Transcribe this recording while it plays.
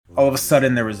all of a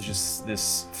sudden there was just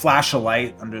this flash of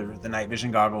light under the night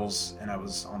vision goggles and I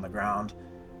was on the ground.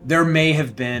 There may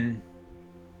have been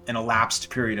an elapsed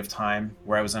period of time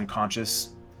where I was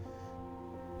unconscious,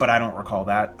 but I don't recall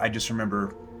that. I just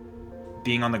remember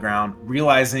being on the ground,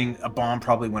 realizing a bomb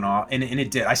probably went off, and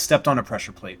it did. I stepped on a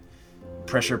pressure plate.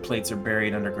 Pressure plates are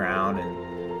buried underground,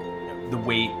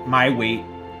 and my weight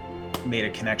made a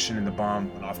connection and the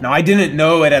bomb went off. Now, I didn't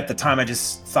know it at the time. I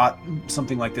just thought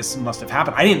something like this must have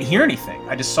happened. I didn't hear anything.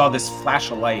 I just saw this flash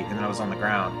of light and then I was on the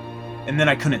ground. And then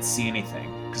I couldn't see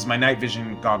anything because my night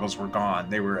vision goggles were gone.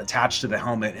 They were attached to the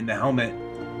helmet, and the helmet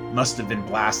must have been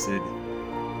blasted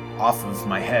off of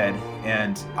my head.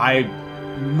 And I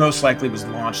most likely was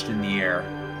launched in the air.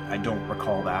 I don't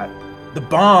recall that. The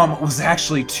bomb was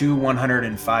actually two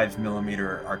 105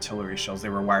 millimeter artillery shells. They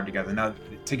were wired together. Now,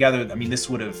 together, I mean, this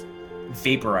would have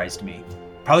vaporized me.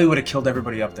 Probably would have killed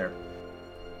everybody up there.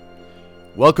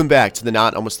 Welcome back to the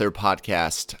Not Almost There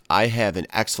podcast. I have an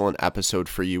excellent episode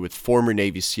for you with former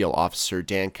Navy SEAL officer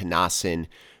Dan Knassen,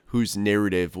 whose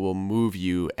narrative will move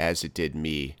you as it did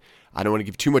me. I don't want to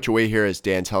give too much away here as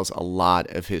Dan tells a lot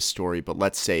of his story, but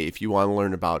let's say if you want to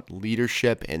learn about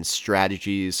leadership and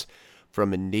strategies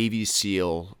from a Navy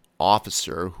SEAL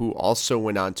officer who also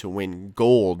went on to win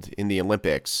gold in the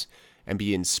Olympics and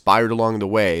be inspired along the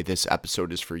way, this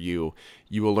episode is for you.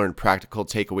 You will learn practical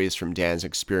takeaways from Dan's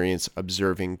experience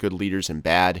observing good leaders and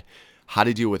bad, how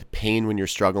to deal with pain when you're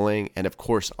struggling, and of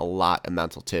course, a lot of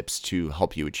mental tips to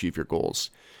help you achieve your goals.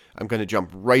 I'm going to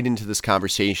jump right into this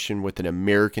conversation with an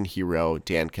American hero,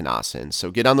 Dan Knassen.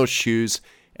 So get on those shoes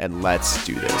and let's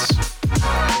do this.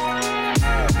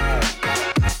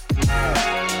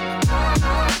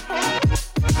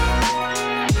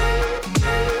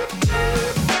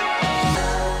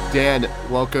 Dan,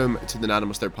 welcome to the Not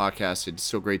Almost There podcast. It's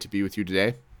so great to be with you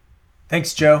today.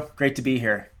 Thanks, Joe. Great to be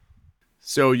here.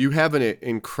 So you have an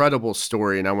incredible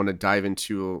story, and I want to dive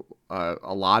into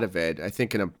a lot of it. I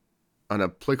think an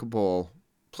applicable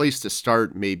place to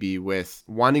start maybe with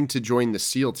wanting to join the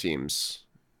SEAL teams.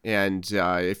 And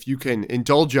if you can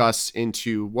indulge us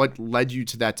into what led you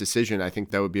to that decision, I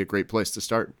think that would be a great place to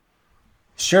start.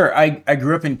 Sure. I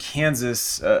grew up in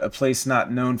Kansas, a place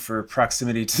not known for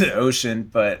proximity to the ocean,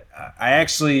 but I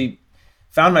actually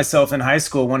found myself in high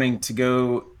school wanting to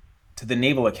go to the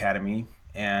Naval Academy,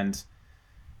 and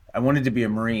I wanted to be a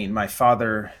Marine. My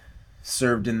father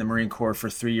served in the Marine Corps for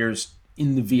 3 years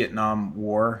in the Vietnam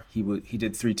War. He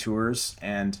did 3 tours,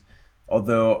 and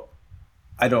although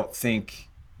I don't think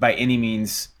by any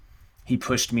means he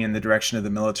pushed me in the direction of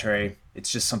the military,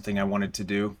 it's just something I wanted to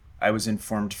do. I was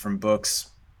informed from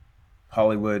books,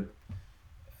 Hollywood,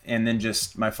 and then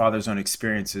just my father's own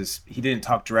experiences. He didn't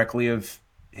talk directly of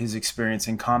his experience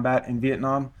in combat in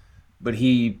Vietnam, but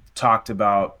he talked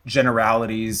about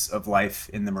generalities of life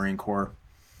in the Marine Corps.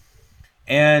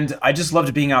 And I just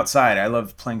loved being outside. I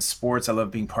loved playing sports. I loved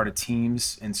being part of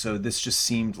teams. And so this just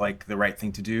seemed like the right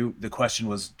thing to do. The question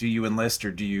was, do you enlist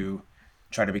or do you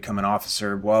try to become an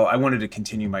officer? Well, I wanted to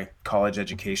continue my college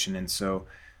education. And so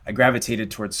I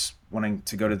gravitated towards wanting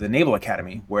to go to the Naval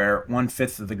Academy, where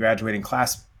 1/5 of the graduating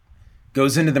class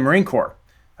goes into the Marine Corps.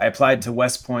 I applied to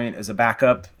West Point as a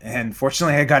backup, and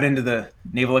fortunately I got into the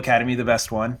Naval Academy, the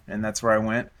best one, and that's where I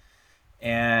went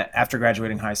and after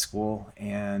graduating high school,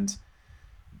 and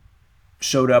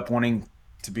showed up wanting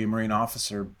to be a Marine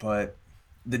officer. But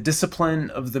the discipline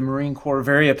of the Marine Corps,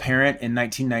 very apparent in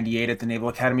 1998 at the Naval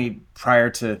Academy prior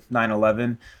to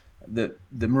 9/11.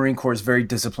 The Marine Corps is very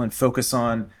disciplined, focus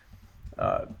on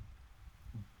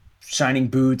shining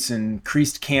boots and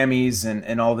creased camis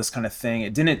and all this kind of thing.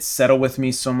 It didn't settle with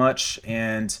me so much.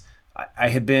 And I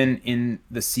had been in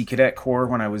the Sea Cadet Corps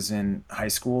when I was in high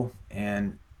school.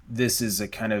 And this is a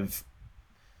kind of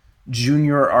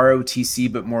junior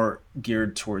ROTC, but more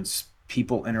geared towards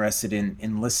people interested in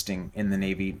enlisting in the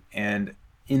Navy. And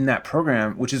in that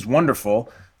program, which is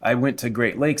wonderful, I went to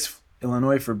Great Lakes,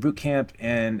 Illinois for boot camp,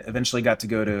 and eventually got to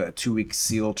go to a 2-week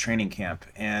SEAL training camp.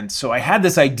 And so I had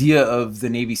this idea of the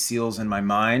Navy SEALs in my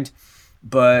mind,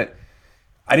 but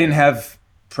I didn't have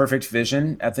perfect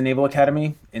vision at the Naval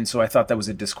Academy. And so I thought that was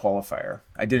a disqualifier.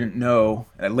 I didn't know,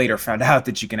 I later found out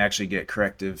that you can actually get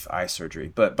corrective eye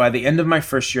surgery. But by the end of my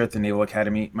first year at the Naval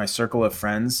Academy, my circle of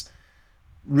friends,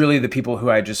 really the people who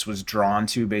I just was drawn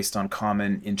to based on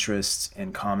common interests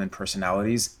and common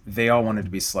personalities, they all wanted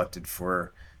to be selected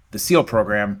for the SEAL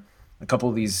program. A couple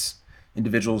of these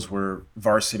individuals were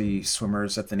varsity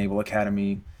swimmers at the Naval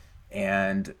Academy.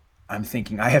 And I'm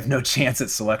thinking I have no chance at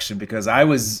selection because I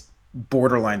was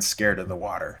borderline scared of the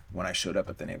water when I showed up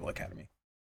at the Naval Academy.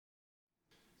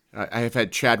 I have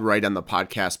had Chad Wright on the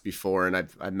podcast before, and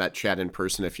I've met Chad in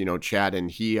person, if you know Chad, and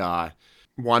he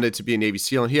wanted to be a Navy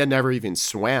SEAL, and he had never even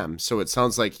swam. So it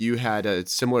sounds like you had a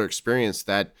similar experience,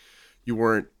 that you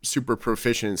weren't super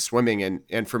proficient in swimming,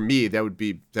 and for me that would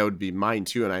be mine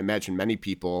too, and I imagine many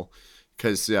people,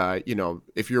 because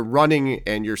if you're running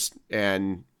and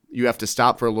you have to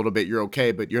stop for a little bit, you're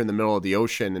okay, but you're in the middle of the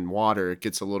ocean and water, it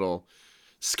gets a little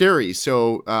scary.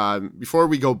 So before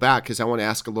we go back, because I want to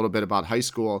ask a little bit about high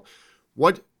school,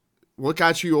 what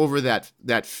got you over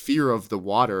that fear of the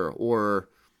water, or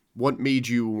what made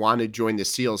you want to join the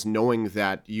SEALs knowing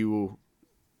that you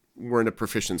weren't a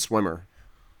proficient swimmer?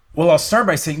 Well, I'll start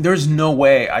by saying there's no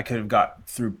way I could have got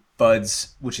through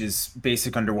BUDS, which is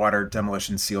basic underwater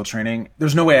demolition SEAL training.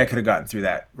 There's no way I could have gotten through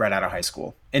that right out of high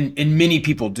school. And many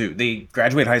people do. They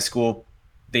graduate high school,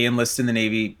 they enlist in the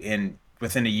Navy, and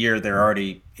within a year they're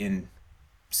already in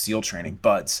SEAL training,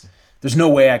 BUDS. There's no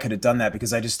way I could have done that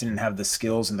because I just didn't have the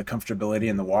skills and the comfortability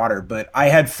in the water. But I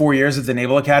had 4 years at the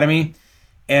Naval Academy,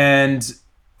 and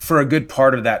for a good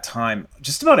part of that time,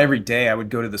 just about every day I would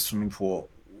go to the swimming pool.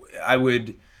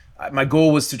 My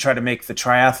goal was to try to make the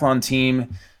triathlon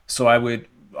team. So I would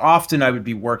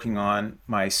be working on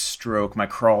my stroke, my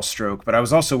crawl stroke, but I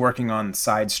was also working on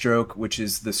side stroke, which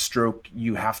is the stroke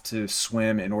you have to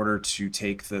swim in order to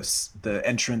take the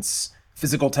entrance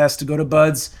physical test to go to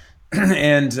BUDS.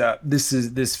 And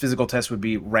this physical test would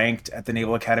be ranked at the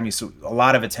Naval Academy. So a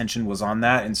lot of attention was on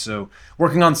that. And so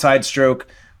working on side stroke,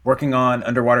 working on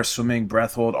underwater swimming,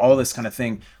 breath hold, all this kind of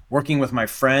thing, working with my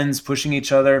friends, pushing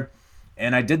each other.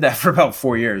 And I did that for about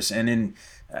 4 years. And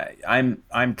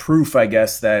I'm proof, I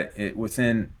guess, that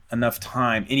within enough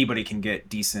time, anybody can get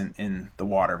decent in the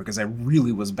water, because I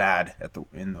really was bad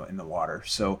in the water.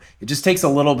 So it just takes a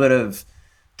little bit of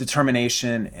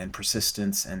determination and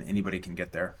persistence, and anybody can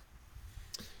get there.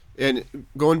 And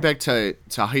going back to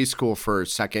high school for a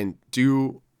second,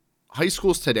 do high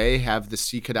schools today have the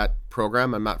Sea Cadet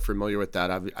program? I'm not familiar with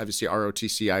that. Obviously,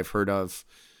 ROTC I've heard of,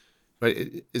 but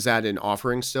is that an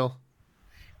offering still?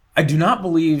 I do not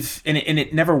believe, and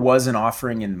it never was an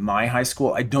offering in my high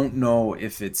school. I don't know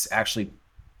if it's actually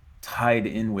tied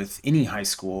in with any high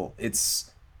school.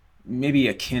 It's maybe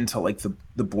akin to like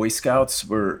the Boy Scouts,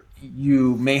 where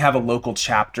you may have a local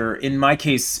chapter. In my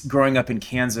case, growing up in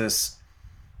Kansas,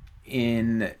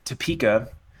 in Topeka,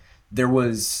 there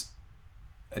was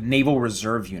a Naval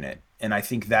Reserve unit, and I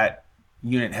think that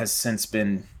unit has since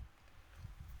been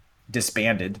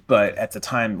disbanded. But at the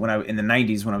time, in the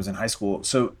 90s, when I was in high school,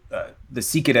 so the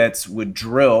Sea Cadets would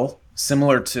drill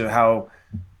similar to how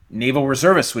Naval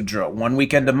Reservists would drill. 1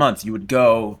 weekend a month, you would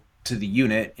go to the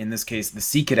unit. In this case, the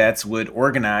Sea Cadets would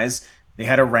organize. They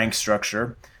had a rank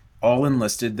structure, all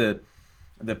enlisted.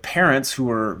 The parents who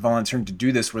were volunteering to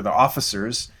do this were the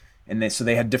officers, and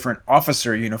they had different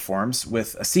officer uniforms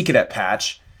with a Sea Cadet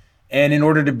patch. And in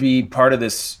order to be part of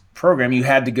this program, you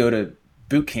had to go to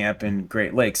boot camp in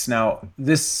Great Lakes. Now,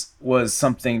 this was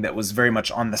something that was very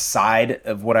much on the side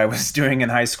of what I was doing in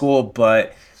high school,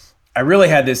 but I really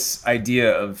had this idea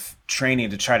of training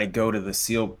to try to go to the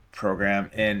SEAL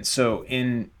program. And so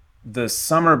in the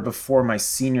summer before my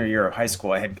senior year of high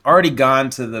school, I had already gone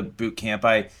to the boot camp.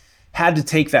 I had to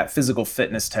take that physical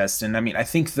fitness test. And I mean, I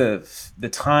think the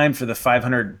time for the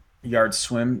 500-yard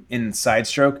swim in side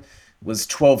stroke was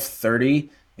 12:30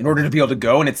 in order to be able to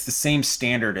go. And it's the same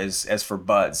standard as for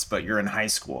BUDS, but you're in high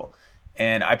school.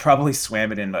 And I probably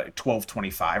swam it in like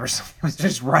 12:25 or something. It was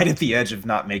just right at the edge of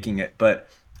not making it. But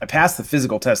I passed the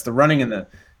physical test. The running and the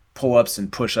pull-ups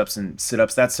and push-ups and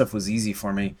sit-ups, that stuff was easy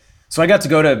for me. So I got to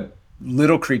go to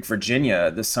Little Creek, Virginia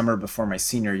this summer before my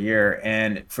senior year.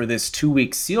 And for this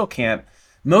 2-week SEAL camp,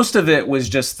 most of it was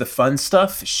just the fun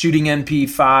stuff, shooting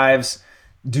NP5s,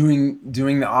 doing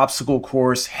the obstacle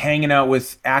course, hanging out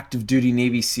with active duty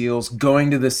Navy SEALs, going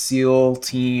to the SEAL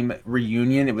team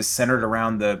reunion. It was centered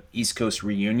around the East Coast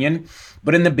reunion.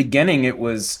 But in the beginning, it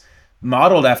was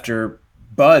modeled after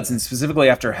BUDS, and specifically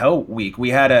after Hell Week. We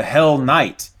had a Hell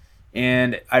Night.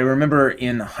 And I remember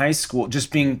in high school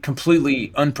just being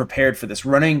completely unprepared for this.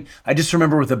 I just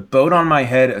remember with a boat on my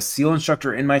head, a SEAL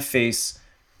instructor in my face,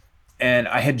 and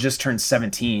I had just turned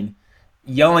 17,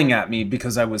 yelling at me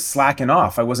because I was slacking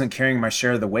off. I wasn't carrying my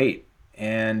share of the weight.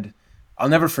 And I'll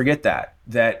never forget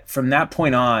that from that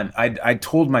point on, I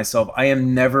told myself, I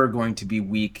am never going to be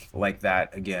weak like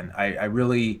that again. I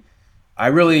really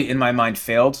in my mind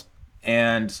failed.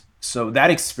 And so that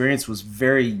experience was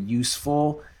very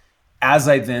useful as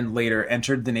I then later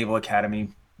entered the Naval Academy,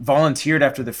 volunteered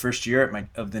after the first year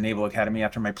of the Naval Academy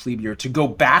after my plebe year to go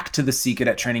back to the Sea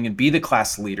Cadet training and be the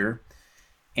class leader.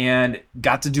 and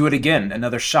got to do it again,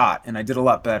 another shot. And I did a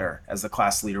lot better as the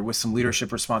class leader with some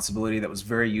leadership responsibility that was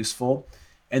very useful.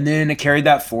 And then I carried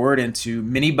that forward into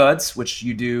mini buds, which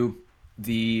you do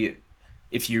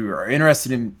if you are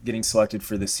interested in getting selected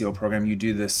for the SEAL program, you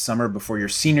do this summer before your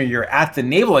senior year at the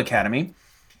Naval Academy.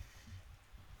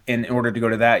 In order to go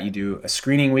to that, you do a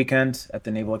screening weekend at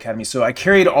the Naval Academy. So I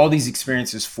carried all these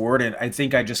experiences forward, and I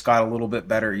think I just got a little bit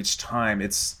better each time.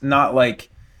 It's not like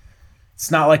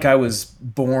I was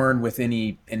born with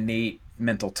any innate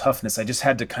mental toughness. I just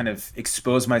had to kind of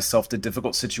expose myself to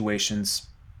difficult situations,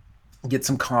 get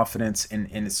some confidence, and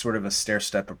it's sort of a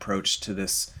stair-step approach to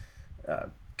this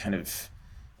kind of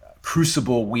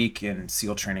crucible week in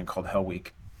SEAL training called Hell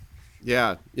Week.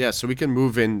 Yeah. So we can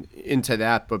move into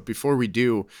that. But before we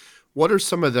do, what are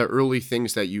some of the early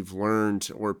things that you've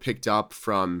learned or picked up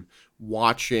from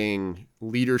watching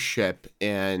leadership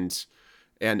and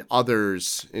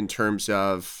others in terms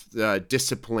of the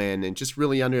discipline and just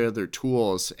really under other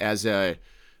tools as a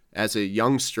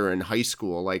youngster in high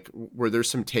school? Like, were there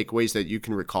some takeaways that you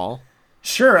can recall?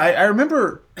 Sure. I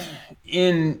remember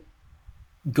in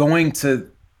going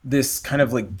to this kind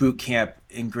of like boot camp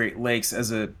in Great Lakes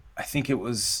I think it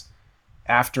was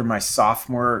after my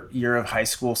sophomore year of high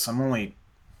school. So I'm only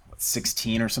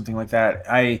 16 or something like that.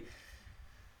 I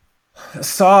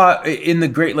saw in the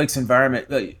Great Lakes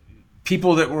environment,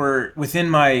 people that were within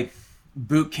my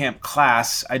boot camp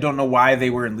class. I don't know why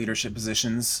they were in leadership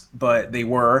positions, but they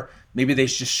were. Maybe they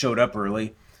just showed up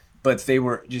early, but they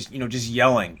were just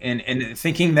yelling and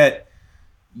thinking that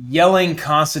yelling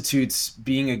constitutes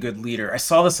being a good leader. I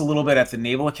saw this a little bit at the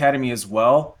Naval Academy as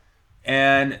well.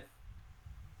 And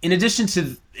in addition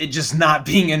to it just not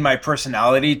being in my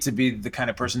personality to be the kind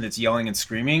of person that's yelling and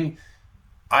screaming,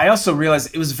 I also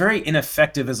realized it was very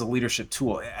ineffective as a leadership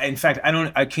tool. In fact,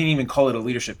 I can't even call it a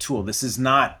leadership tool. This is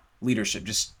not leadership,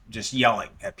 just yelling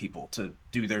at people to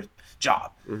do their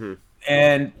job. Mm-hmm.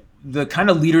 And the kind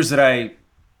of leaders that I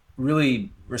really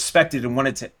respected and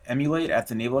wanted to emulate at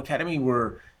the Naval Academy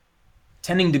were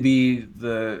tending to be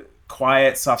the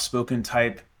quiet, soft-spoken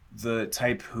type, the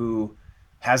type who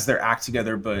has their act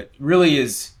together, but really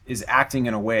is acting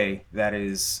in a way that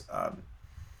is kind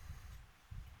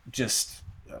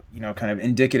of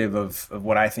indicative of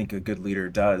what I think a good leader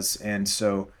does. And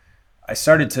so I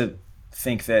started to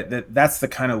think that's the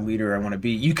kind of leader I want to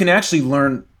be. You can actually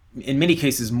learn, in many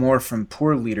cases, more from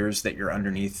poor leaders that you're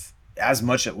underneath, as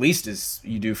much at least as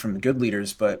you do from the good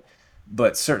leaders, but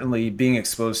certainly being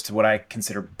exposed to what I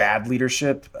consider bad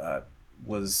leadership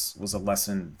was a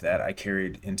lesson that I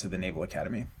carried into the Naval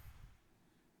Academy.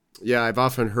 Yeah, I've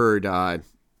often heard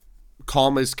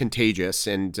calm is contagious,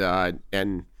 and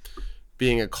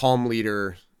being a calm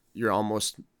leader, you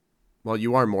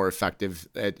are more effective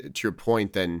to your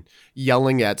point than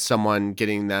yelling at someone,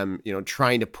 getting them,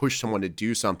 trying to push someone to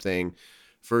do something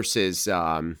versus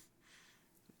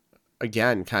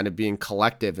again, kind of being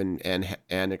collective and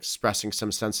expressing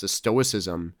some sense of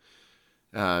stoicism.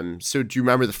 So do you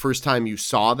remember the first time you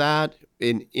saw that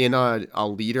in a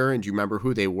leader, and do you remember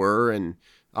who they were and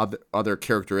other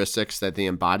characteristics that they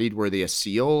embodied? Were they a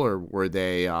SEAL, or were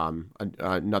they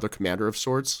another commander of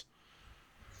sorts?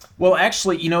 Well,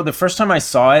 actually, the first time I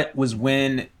saw it was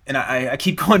when, and I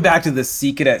keep going back to the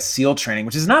Sea Cadet SEAL training,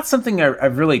 which is not something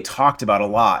I've really talked about a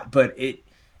lot, but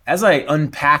as I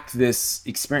unpacked this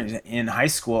experience in high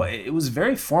school, it was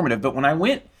very formative. But when I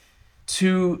went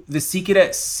to the Sea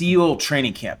Cadet SEAL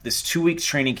training camp, this 2-week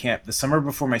training camp, the summer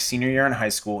before my senior year in high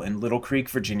school in Little Creek,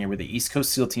 Virginia, where the East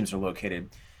Coast SEAL teams are located,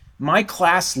 my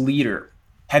class leader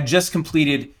had just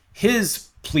completed his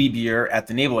plebe year at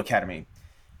the Naval Academy.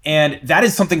 And that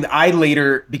is something that I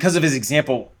later, because of his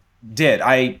example, did.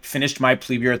 I finished my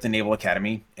plebe year at the Naval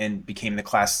Academy and became the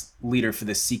class leader for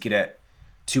the Sea Cadet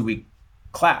 2-week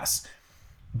class.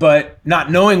 But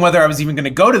not knowing whether I was even going to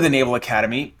go to the Naval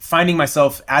Academy, finding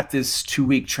myself at this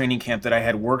 2-week training camp that I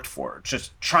had worked for,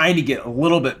 just trying to get a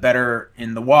little bit better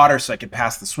in the water so I could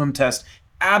pass the swim test,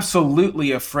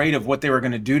 absolutely afraid of what they were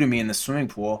going to do to me in the swimming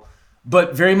pool,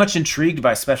 but very much intrigued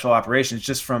by special operations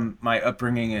just from my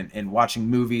upbringing and watching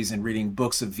movies and reading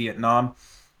books of Vietnam.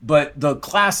 But the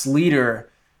class leader,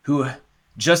 who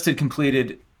just had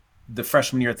completed the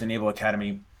freshman year at the Naval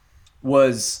Academy,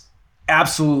 was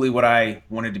absolutely what I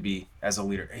wanted to be as a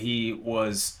leader. He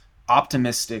was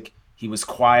optimistic. He was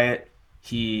quiet.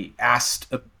 He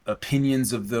asked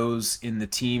opinions of those in the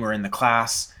team or in the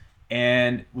class,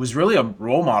 and was really a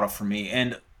role model for me.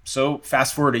 And so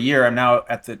fast forward a year, I'm now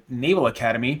at the Naval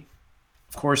Academy.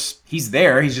 Of course, he's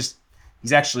there. He's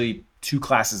actually 2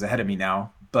 classes ahead of me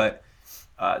now. But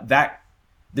that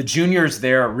the juniors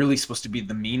there are really supposed to be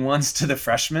the mean ones to the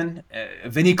freshmen.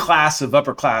 Of any class of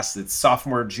upper class that's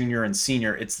sophomore, junior, and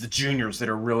senior, it's the juniors that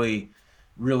are really,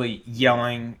 really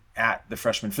yelling at the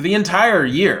freshmen for the entire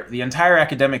year, the entire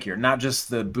academic year, not just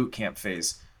the boot camp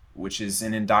phase, which is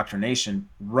an indoctrination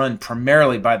run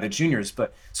primarily by the juniors.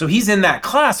 But so he's in that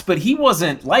class, but he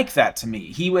wasn't like that to me.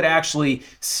 He would actually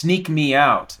sneak me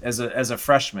out as a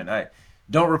freshman. I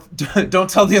don't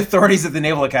tell the authorities at the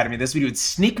Naval Academy this, but he would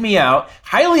sneak me out,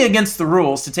 highly against the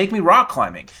rules, to take me rock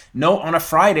climbing. No, on a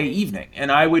Friday evening,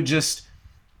 and I would just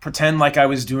pretend like I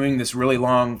was doing this really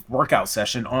long workout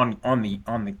session on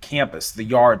the campus, the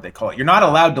yard they call it. You're not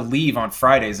allowed to leave on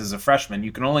Fridays as a freshman.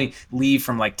 You can only leave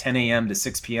from like 10 a.m. to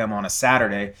 6 p.m. on a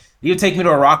Saturday. He would take me to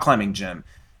a rock climbing gym.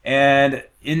 And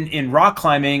in rock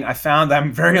climbing, I found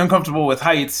I'm very uncomfortable with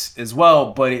heights as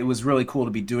well, but it was really cool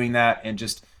to be doing that. And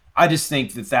I just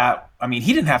think I mean,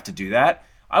 he didn't have to do that.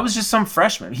 I was just some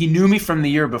freshman. He knew me from the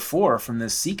year before from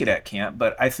this Sea Cadet camp,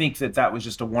 but I think that was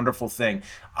just a wonderful thing.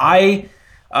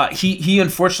 He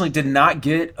unfortunately did not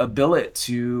get a billet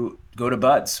to go to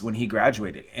Buds when he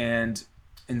graduated, and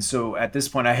so at this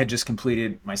point I had just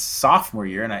completed my sophomore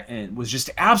year, and was just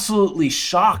absolutely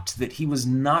shocked that he was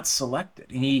not selected.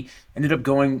 And he ended up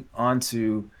going on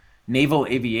to naval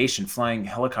aviation, flying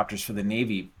helicopters for the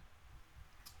Navy,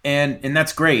 and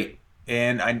that's great.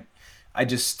 And I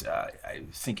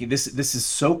thinking this is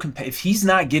so if he's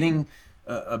not getting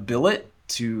a billet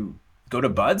to go to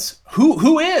Buds,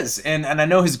 who is? And I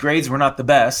know his grades were not the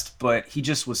best, but he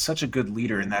just was such a good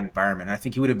leader in that environment. I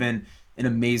think he would have been an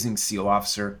amazing SEAL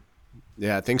officer.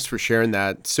 Yeah, thanks for sharing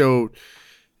that. So,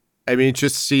 I mean, it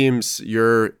just seems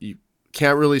you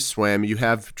can't really swim. You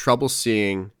have trouble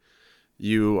seeing.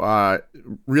 You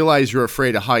realize you're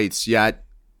afraid of heights, yet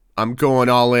I'm going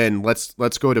all in.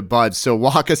 Let's go to Buds. So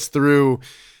walk us through.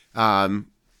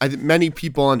 I think many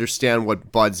people understand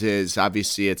what Buds is.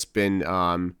 Obviously, it's been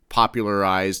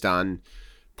popularized on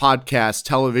podcasts,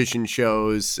 television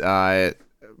shows.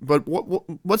 But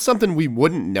what's something we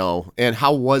wouldn't know? And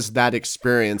how was that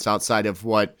experience outside of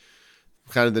what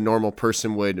kind of the normal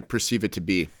person would perceive it to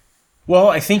be? Well,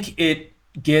 I think it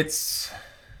gets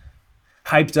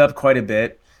hyped up quite a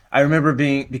bit.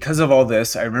 Because of all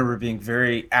this, I remember being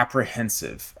very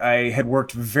apprehensive. I had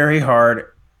worked very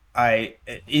hard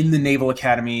in the Naval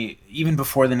Academy, even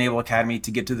before the Naval Academy,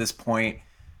 to get to this point.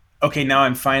 Okay, now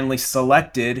I'm finally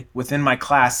selected within my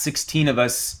class. 16 of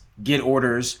us get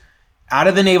orders out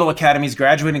of the Naval Academy's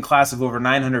graduating class of over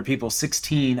 900 people.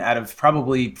 16 out of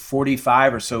probably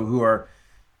 45 or so who are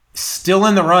still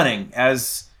in the running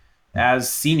as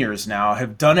seniors now,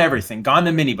 have done everything, gone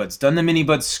to mini-buds, done the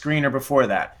mini-buds screener before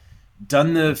that,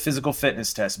 done the physical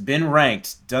fitness test, been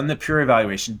ranked, done the peer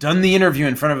evaluation, done the interview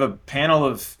in front of a panel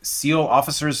of SEAL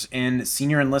officers and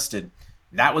senior enlisted.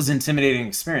 That was intimidating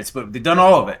experience, but they've done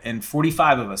all of it, and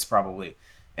 45 of us probably,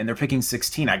 and they're picking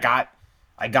 16. I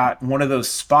got one of those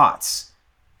spots,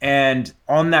 and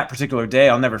on that particular day,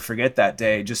 I'll never forget that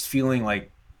day, just feeling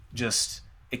like just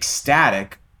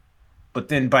ecstatic. But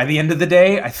then by the end of the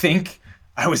day, I think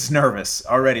I was nervous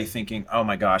already, thinking, oh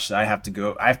my gosh, I have to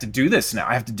go. I have to do this now.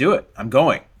 I have to do it. I'm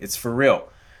going. It's for real.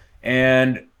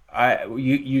 And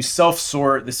you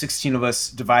self-sort, the 16 of us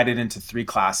divided into 3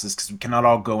 classes because we cannot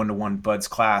all go into one Buds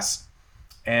class.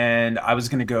 And I was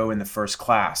going to go in the first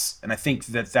class. And I think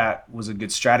that was a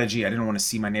good strategy. I didn't want to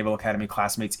see my Naval Academy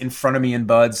classmates in front of me in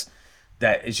Buds.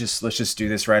 That is just, let's just do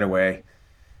this right away.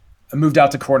 I moved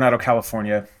out to Coronado,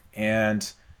 California,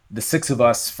 and the 6 of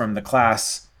us from the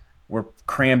class were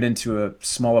crammed into a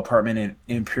small apartment in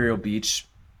Imperial Beach,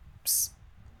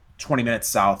 20 minutes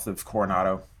south of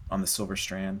Coronado on the Silver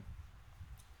Strand.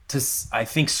 I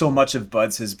think so much of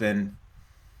Buds has been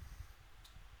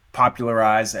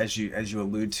popularized, as you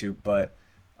allude to, but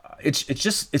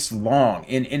it's long,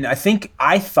 and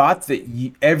I thought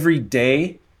that every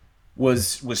day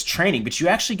was training, but you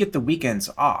actually get the weekends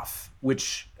off,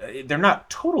 which they're not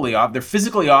totally off. They're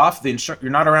physically off. You're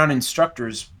not around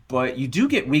instructors, but you do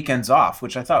get weekends off,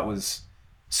 which I thought was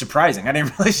surprising. I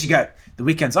didn't realize you got the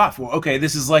weekends off. Well, okay,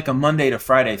 this is like a Monday to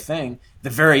Friday thing. The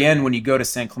very end, when you go to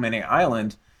San Clemente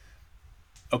Island,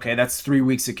 okay, that's 3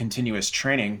 weeks of continuous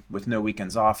training with no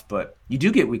weekends off, but you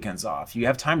do get weekends off. You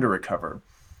have time to recover.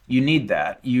 You need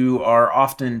that. You are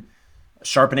often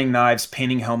sharpening knives,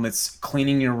 painting helmets,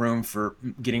 cleaning your room for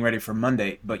getting ready for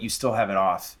Monday, but you still have it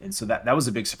off. And so that was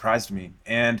a big surprise to me.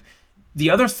 And the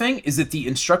other thing is that the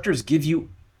instructors give you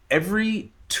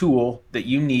every tool that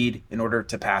you need in order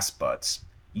to pass Buds.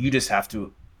 You just have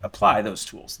to apply those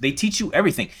tools. They teach you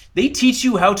everything. They teach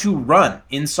you how to run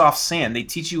in soft sand. They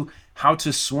teach you how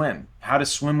to swim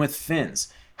with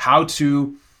fins, how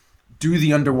to do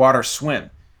the underwater swim.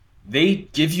 They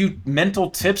give you mental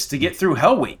tips to get through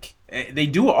Hell Week. They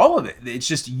do all of it. It's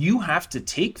just you have to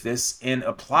take this and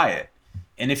apply it.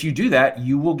 And if you do that,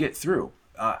 you will get through.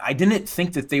 I didn't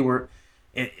think that they were,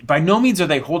 by no means are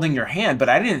they holding your hand, but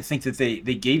I didn't think that they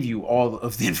gave you all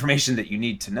of the information that you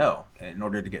need to know in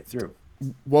order to get through.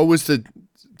 What was the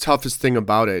toughest thing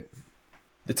about it?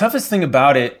 The toughest thing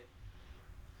about it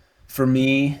for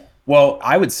me, well,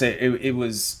 I would say it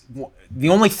was the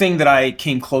only thing that I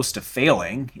came close to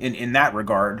failing in that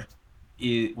regard.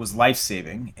 It was life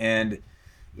saving, and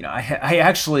I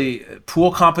actually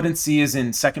pool competency is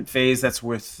in second phase. That's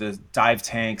with the dive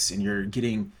tanks, and you're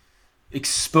getting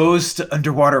exposed to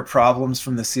underwater problems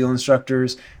from the SEAL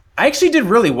instructors. I actually did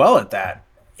really well at that,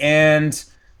 and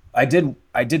I did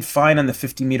fine on the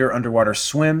 50-meter underwater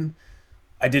swim.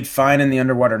 I did fine in the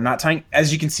underwater knot tying.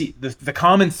 As you can see, the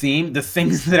common theme, the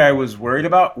things that I was worried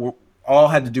about, all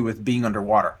had to do with being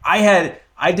underwater. I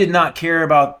did not care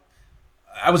about.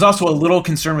 I was also a little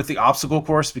concerned with the obstacle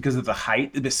course because of the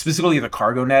height, specifically the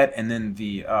cargo net, and then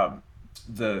the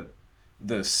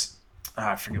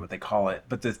I forget what they call it,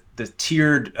 but the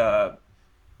tiered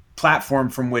platform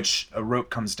from which a rope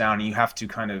comes down, and you have to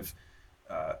kind of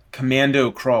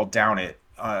commando crawl down it.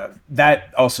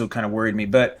 That also kind of worried me,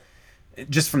 but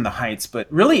just from the heights. But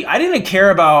really, I didn't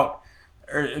care about,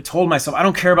 or told myself, I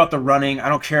don't care about the running. I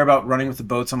don't care about running with the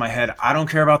boats on my head. I don't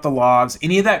care about the logs.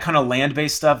 Any of that kind of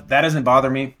land-based stuff, that doesn't bother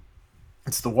me.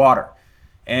 It's the water.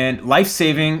 And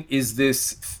life-saving is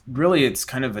this, really, it's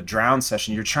kind of a drown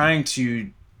session. You're trying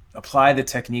to apply the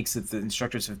techniques that the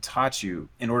instructors have taught you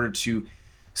in order to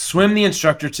swim the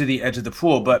instructor to the edge of the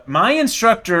pool. But my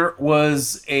instructor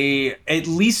was at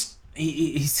least,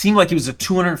 he seemed like he was a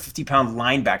 250-pound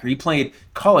linebacker. He played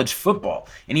college football,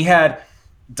 and he had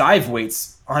dive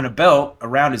weights on a belt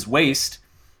around his waist,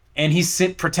 and he's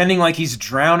pretending like he's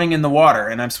drowning in the water,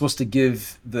 and I'm supposed to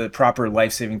give the proper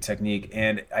life-saving technique.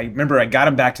 And I remember I got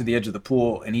him back to the edge of the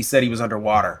pool, and he said he was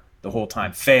underwater the whole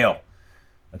time. Fail.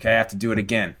 Okay, I have to do it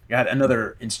again. Got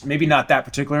another, maybe not that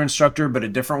particular instructor, but a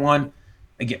different one.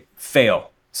 Again,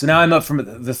 fail. So now I'm up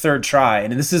from the third try,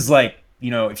 and this is like,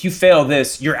 if you fail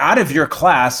this, you're out of your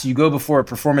class. You go before a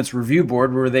performance review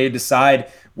board where they decide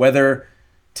whether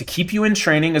to keep you in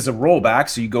training as a rollback,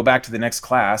 so you go back to the next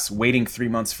class, waiting 3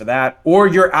 months for that, or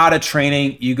you're out of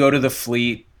training, you go to the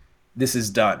fleet, this is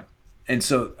done. And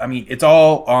so, I mean, it's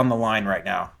all on the line right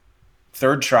now.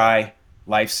 Third try,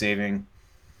 life-saving.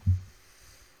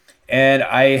 And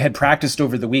I had practiced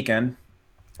over the weekend,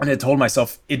 and had told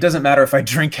myself, it doesn't matter if I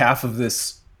drink half of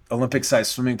this Olympic-sized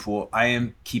swimming pool, I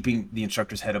am keeping the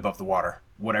instructor's head above the water,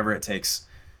 whatever it takes.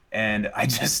 And I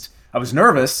was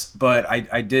nervous, but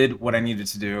I did what I needed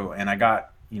to do, and I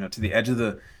got to the edge of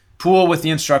the pool with the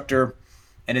instructor,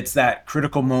 and it's that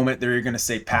critical moment that you're going to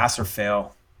say pass or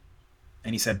fail,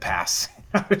 and he said pass.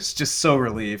 I was just so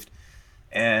relieved.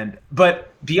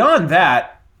 But beyond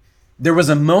that, there was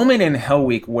a moment in Hell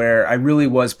Week where I really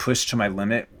was pushed to my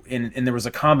limit, and there was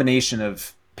a combination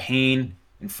of pain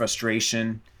and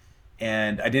frustration,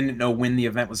 and I didn't know when the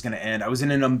event was going to end. I was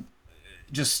in an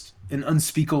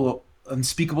unspeakable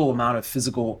amount of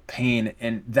physical pain,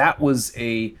 and that was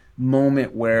a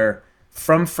moment where,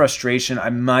 from frustration, I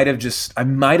might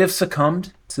have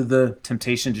succumbed to the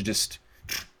temptation to just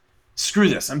screw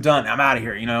this, I'm done, I'm out of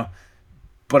here,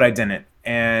 but I didn't.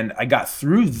 And I got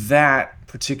through that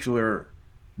particular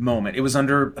moment. It was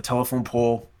under a telephone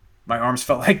pole. My arms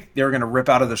felt like they were going to rip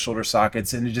out of the shoulder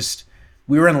sockets, and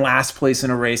we were in last place in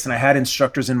a race, and I had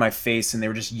instructors in my face, and they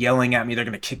were just yelling at me. They're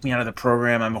going to kick me out of the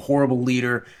program. I'm a horrible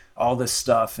leader, all this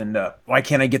stuff. And why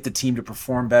can't I get the team to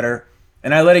perform better?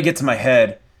 And I let it get to my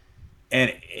head,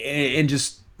 and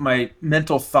just my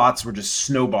mental thoughts were just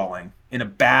snowballing in a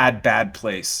bad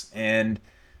place. And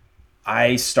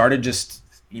I started just,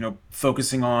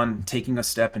 focusing on taking a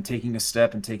step and taking a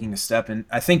step and taking a step. And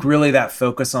I think really that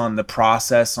focus on the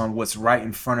process, on what's right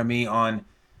in front of me, on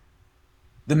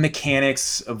the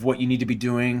mechanics of what you need to be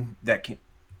doing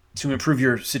to improve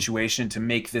your situation, to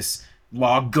make this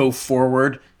log go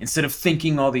forward, instead of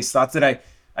thinking all these thoughts, that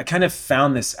I kind of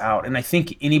found this out. And I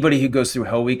think anybody who goes through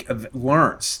Hell Week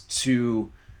learns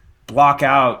to block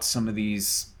out some of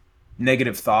these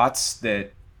negative thoughts,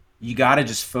 that you got to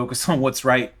just focus on what's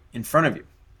right in front of you.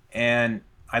 And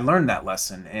I learned that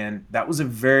lesson, and that was a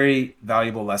very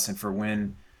valuable lesson for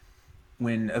when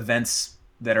events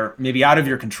that are maybe out of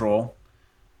your control,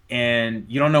 and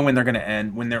you don't know when they're going to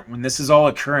end, when this is all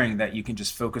occurring, that you can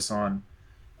just focus on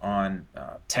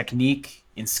technique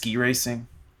in ski racing,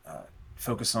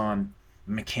 focus on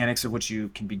mechanics of what you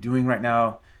can be doing right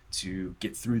now to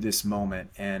get through this moment.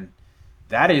 And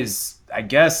that is, I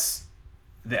guess,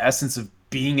 the essence of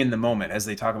being in the moment, as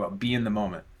they talk about, be in the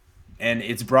moment. And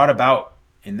it's brought about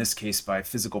in this case by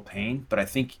physical pain, but I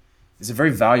think is a very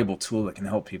valuable tool that can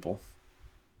help people.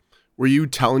 Were you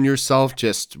telling yourself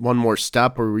just one more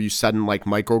step, or were you setting like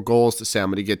micro goals to say, I'm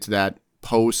going to get to that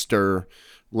post or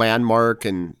landmark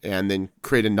and then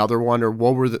create another one? Or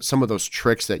what were some of those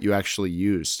tricks that you actually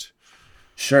used?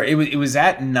 Sure. It was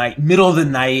at night, middle of the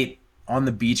night on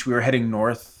the beach. We were heading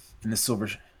north on the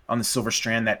Silver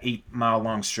Strand, that 8-mile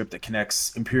long strip that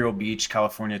connects Imperial Beach,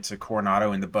 California to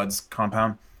Coronado in the Buds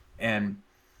compound. And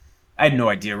I had no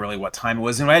idea really what time it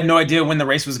was, and I had no idea when the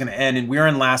race was going to end. And we were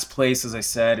in last place, as I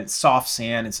said. It's soft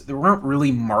sand. There weren't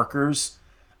really markers.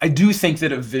 I do think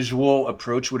that a visual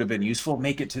approach would have been useful.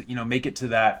 Make it to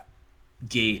that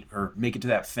gate or make it to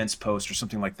that fence post or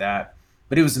something like that.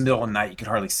 But it was the middle of the night. You could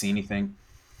hardly see anything.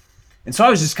 And so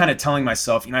I was just kind of telling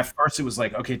myself, at first it was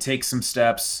like, okay, take some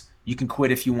steps. You can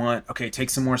quit if you want. Okay, take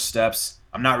some more steps.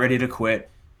 I'm not ready to quit.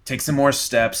 Take some more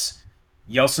steps.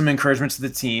 Yell some encouragement to the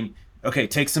team. Okay,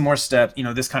 take some more steps,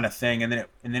 this kind of thing. And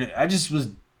then I just was,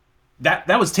 that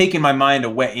was taking my mind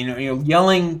away,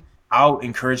 yelling out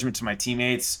encouragement to my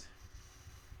teammates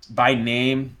by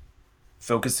name,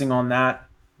 focusing on that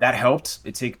helped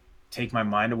it take my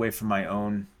mind away from my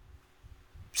own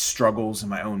struggles and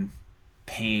my own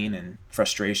pain and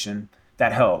frustration.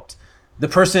 That helped. The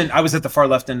person, I was at the far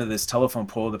left end of this telephone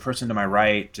pole, the person to my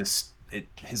right,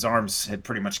 his arms had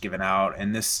pretty much given out,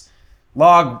 and this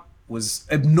log was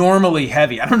abnormally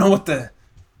heavy. I don't know what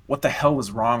the hell was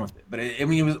wrong with it, but it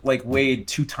was like weighed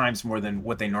 2 times more than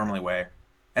what they normally weigh.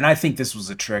 And I think this was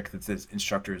a trick that the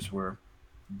instructors were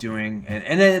doing,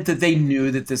 and that they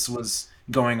knew that this was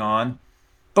going on.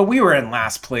 But we were in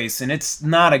last place, and it's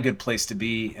not a good place to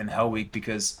be in Hell Week,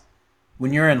 because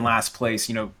when you're in last place,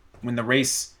 when the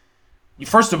race,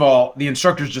 first of all, the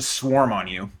instructors just swarm on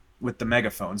you with the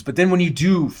megaphones. But then when you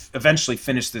do eventually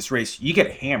finish this race, you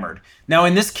get hammered. Now,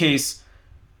 in this case,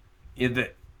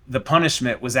 the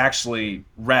punishment was actually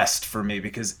rest for me,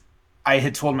 because I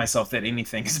had told myself that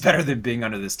anything is better than being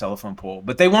under this telephone pole.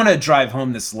 But they want to drive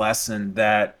home this lesson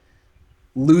that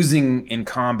losing in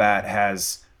combat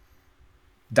has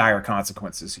dire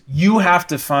consequences. You have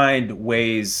to find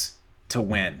ways to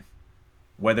win,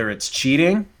 whether it's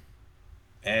cheating,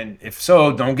 and if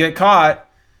so, don't get caught,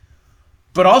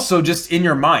 but also just in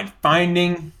your mind,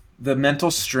 finding the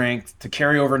mental strength to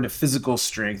carry over into physical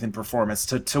strength and performance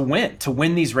to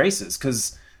win these races,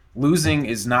 because losing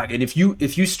is not. And if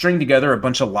you string together a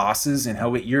bunch of losses and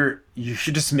how you're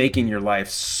just making your life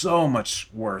so much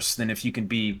worse than if you can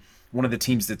be one of the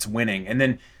teams that's winning. And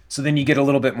then you get a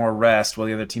little bit more rest while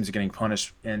the other teams are getting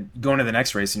punished, and go into the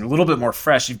next race and you're a little bit more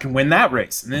fresh. You can win that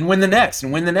race and then win the next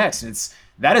and win the next. And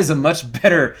that is a much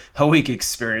better Hell Week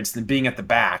experience than being at the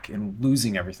back and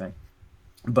losing everything.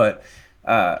 But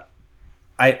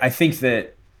I think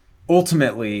that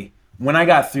ultimately, when I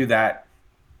got through that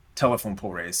telephone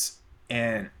pole race,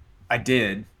 and I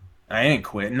didn't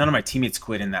quit. None of my teammates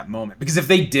quit in that moment, because if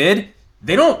they did,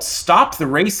 they don't stop the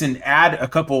race and add a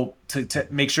couple to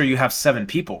make sure you have 7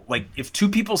 people. Like, if 2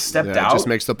 people stepped out, it just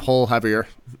makes the pole heavier.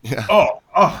 Yeah.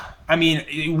 I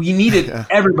mean, we needed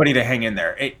everybody to hang in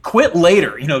there. Quit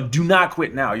later, do not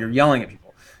quit now. You're yelling at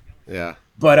people. Yeah.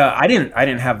 But I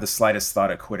didn't have the slightest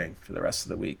thought of quitting for the rest of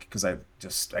the week, because I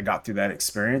got through that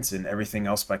experience, and everything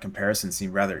else by comparison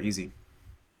seemed rather easy.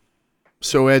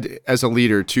 So Ed, as a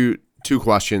leader, two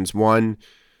questions. One,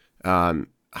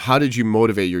 how did you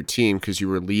motivate your team? Because you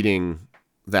were leading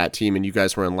that team and you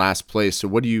guys were in last place. So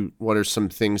what are some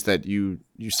things that you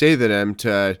say to them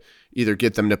to either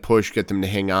get them to push, get them to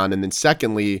hang on? And then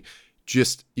secondly,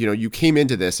 just, you came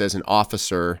into this as an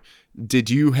officer.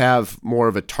 Did you have more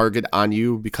of a target on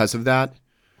you because of that?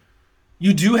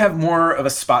 You do have more of a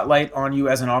spotlight on you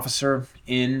as an officer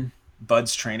in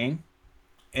BUDS training.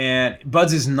 And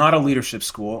BUDS is not a leadership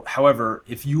school. However,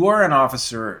 if you are an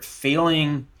officer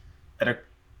failing at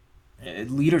a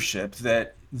leadership,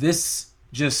 that this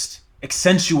just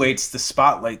accentuates the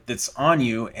spotlight that's on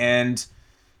you, and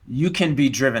you can be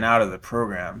driven out of the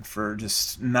program for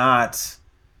just not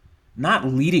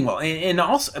leading well. And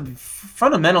also,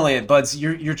 fundamentally at BUDS,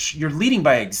 you're leading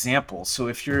by example. So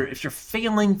if you're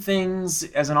failing things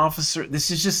as an officer,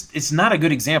 it's not a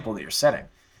good example that you're setting.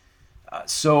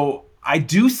 So I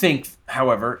do think,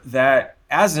 however, that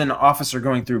as an officer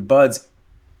going through BUDS,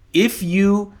 if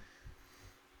you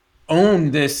own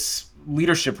this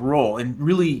leadership role and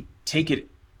really take it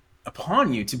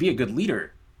upon you to be a good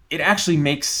leader, it actually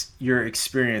makes your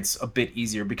experience a bit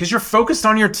easier, because you're focused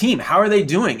on your team. How are they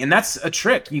doing? And that's a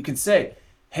trick. You can say,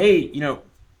 hey,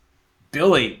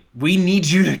 Billy, we need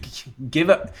you to give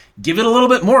it a little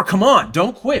bit more. Come on,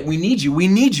 don't quit. We need you. We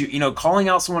need you. Calling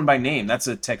out someone by name, that's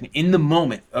a technique in the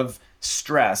moment of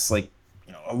stress, like,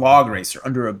 a log racer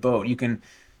under a boat. You can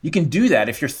do that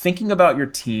if you're thinking about your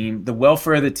team, the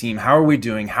welfare of the team. How are we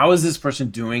doing? How is this person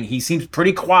doing? He seems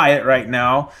pretty quiet right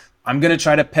now. I'm going to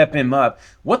try to pep him up.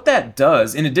 What that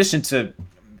does, in addition to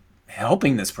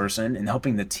helping this person and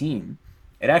helping the team,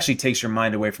 it actually takes your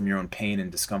mind away from your own pain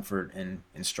and discomfort and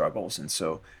struggles. And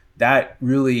so that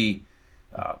really,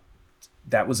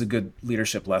 that was a good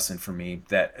leadership lesson for me,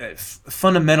 that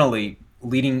fundamentally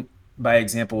leading by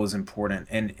example is important.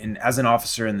 And as an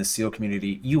officer in the SEAL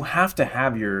community, you have to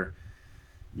have your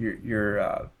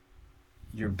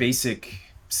basic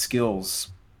skills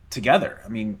together. I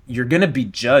mean, you're going to be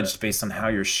judged based on how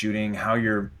you're shooting, how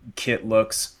your kit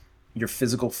looks, your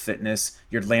physical fitness,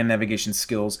 your land navigation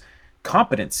skills,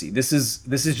 competency. This is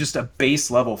just a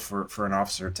base level for an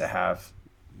officer to have.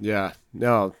 Yeah,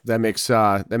 no, that makes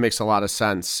a lot of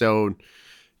sense. So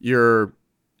you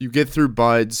get through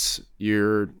BUD/S.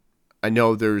 I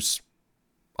know there's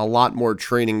a lot more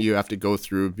training you have to go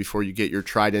through before you get your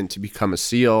Trident to become a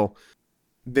SEAL.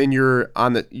 Then you're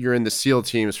in the SEAL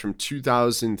teams from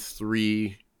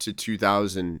 2003 to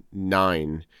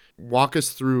 2009. Walk us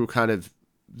through kind of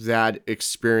that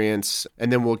experience, and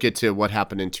then we'll get to what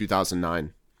happened in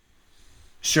 2009.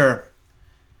 Sure.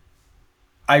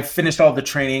 I finished all the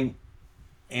training,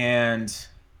 and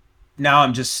now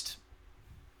I'm just,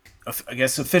 I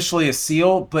guess, officially a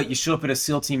SEAL, but you show up at a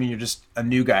SEAL team and you're just a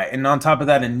new guy. And on top of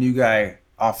that, a new guy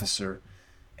officer.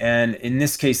 And in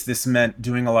this case, this meant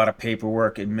doing a lot of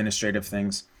paperwork, administrative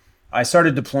things. I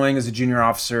started deploying as a junior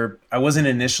officer. I wasn't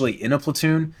initially in a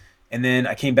platoon. And then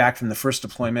I came back from the first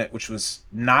deployment, which was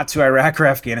not to Iraq or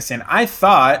Afghanistan. I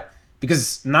thought,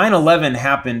 because 9/11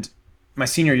 happened my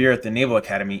senior year at the Naval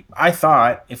Academy, I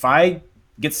thought if I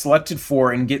get selected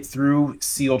for and get through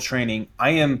SEAL training,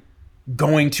 I am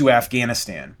going to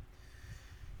Afghanistan.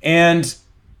 And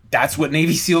that's what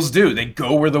Navy SEALs do. They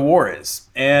go where the war is.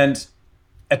 And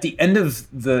at the end of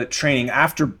the training,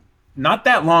 not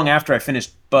that long after I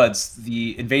finished BUD/S,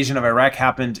 the invasion of Iraq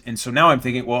happened. And so now I'm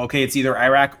thinking, well, okay, it's either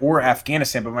Iraq or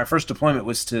Afghanistan. But my first deployment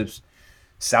was to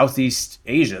Southeast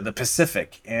Asia, the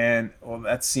Pacific. And, well,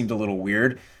 that seemed a little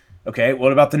weird. Okay,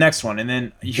 what about the next one? And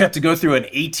then you have to go through an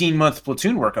 18-month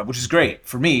platoon workup, which is great.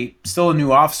 For me, still a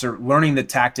new officer, learning the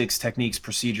tactics, techniques,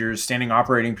 procedures, standing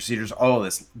operating procedures, all of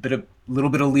this. Little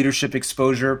bit of leadership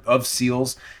exposure of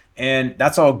SEALs. And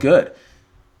that's all good.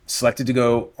 Selected to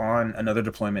go on another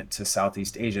deployment to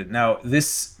Southeast Asia. Now,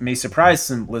 this may surprise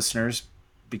some listeners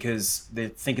because they're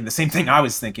thinking the same thing I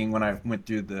was thinking when I went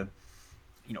through the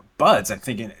BUD/S. I'm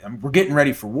thinking we're getting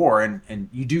ready for war, and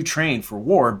you do train for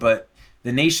war, but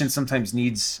the nation sometimes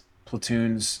needs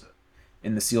platoons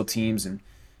in the SEAL teams and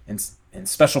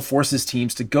special forces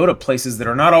teams to go to places that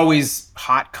are not always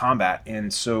hot combat.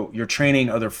 And so you're training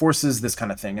other forces, this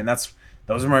kind of thing. And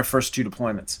those are my first two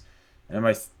deployments. And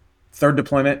my third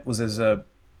deployment was as a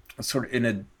sort of in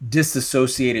a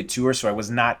disassociated tour. So I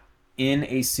was not in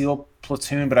a SEAL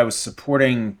platoon, but I was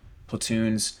supporting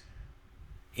platoons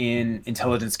in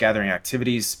intelligence gathering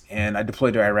activities. And I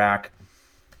deployed to Iraq.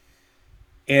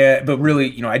 But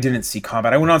really, I didn't see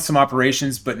combat. I went on some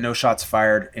operations, but no shots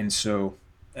fired. And so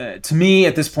to me,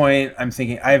 at this point, I'm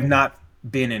thinking I have not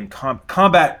been in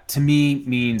combat. To me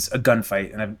means a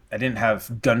gunfight. And I didn't have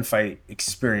gunfight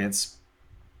experience.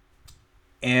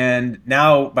 And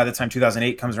now, by the time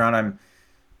 2008 comes around, I'm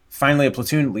finally a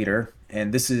platoon leader.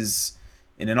 And this is,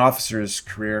 in an officer's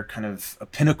career, kind of a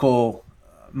pinnacle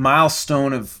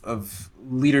milestone of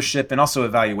leadership and also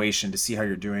evaluation to see how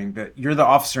you're doing. But you're the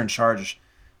officer in charge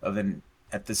of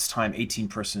at this time,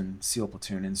 18-person SEAL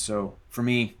platoon. And so for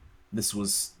me, this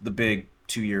was the big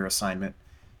 2-year assignment.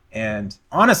 And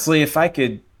honestly, if I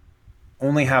could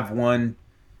only have one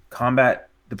combat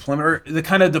deployment, or the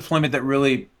kind of deployment that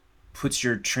really puts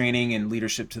your training and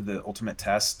leadership to the ultimate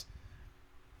test,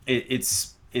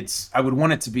 it's I would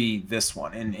want it to be this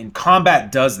one. And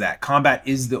combat does that. Combat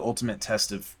is the ultimate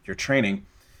test of your training.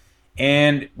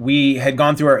 And we had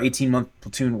gone through our 18-month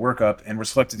platoon workup and were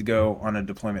selected to go on a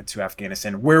deployment to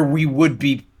Afghanistan, where we would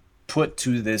be put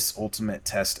to this ultimate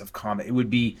test of combat. It would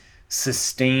be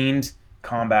sustained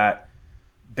combat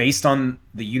based on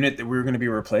the unit that we were going to be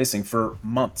replacing for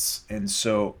months. And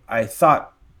so I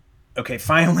thought, okay,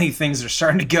 finally things are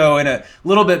starting to go in a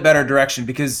little bit better direction,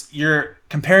 because you're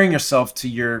comparing yourself to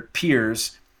your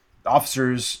peers,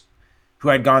 officers who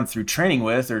I'd gone through training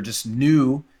with or just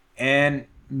knew, and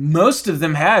most of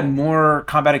them had more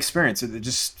combat experience.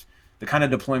 Just the kind of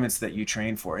deployments that you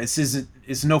train for.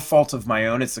 It's no fault of my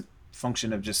own. It's a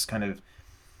function of just kind of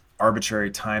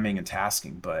arbitrary timing and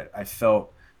tasking, but I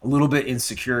felt a little bit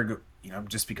insecure,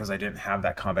 just because I didn't have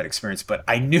that combat experience. But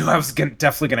I knew I was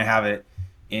definitely going to have it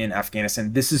in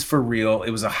Afghanistan. This is for real.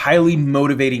 It was a highly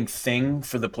motivating thing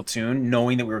for the platoon,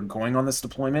 knowing that we were going on this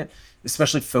deployment,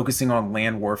 especially focusing on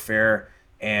land warfare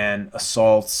and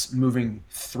assaults, moving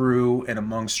through and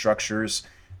among structures.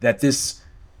 That this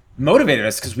motivated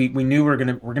us because we knew we're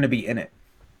gonna be in it.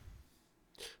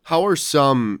 How are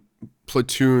some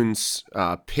platoons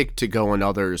picked to go and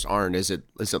others aren't? Is it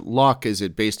luck? Is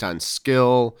it based on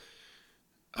skill?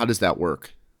 How does that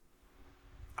work?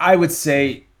 I would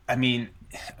say, I mean,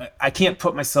 I can't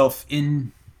put myself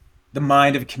in the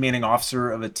mind of a commanding officer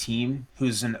of a team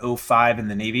who's an O5 in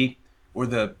the Navy or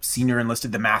the senior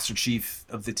enlisted, the master chief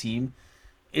of the team.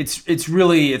 It's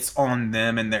on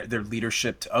them and their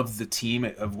leadership of the team,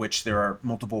 of which there are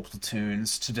multiple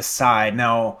platoons, to decide.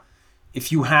 Now,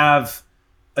 if you have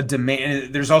a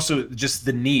demand, there's also just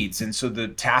the needs, and so the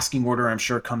tasking order, I'm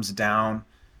sure, comes down,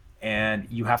 and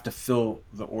you have to fill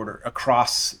the order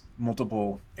across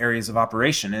multiple areas of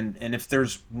operation. And if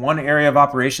there's one area of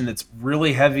operation that's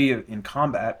really heavy in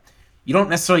combat, you don't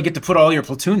necessarily get to put all your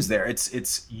platoons there.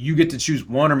 It's you get to choose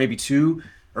one or maybe two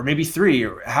or maybe three,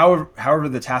 or however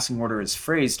the tasking order is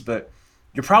phrased. But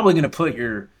you're probably going to put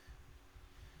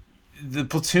the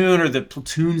platoon or the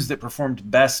platoons that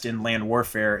performed best in land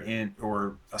warfare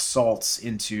or assaults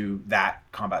into that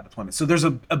combat deployment. So there's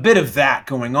a bit of that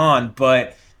going on,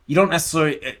 but you don't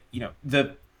necessarily,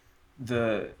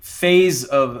 the phase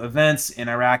of events in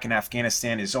Iraq and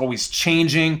Afghanistan is always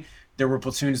changing. There were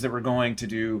platoons that were going to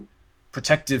do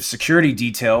protective security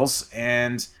details,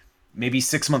 and maybe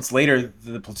 6 months later,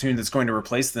 the platoon that's going to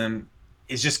replace them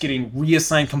is just getting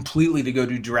reassigned completely to go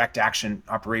do direct action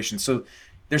operations. So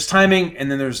there's timing,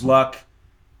 and then there's luck,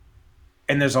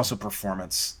 and there's also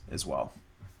performance as well.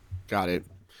 Got it.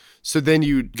 So then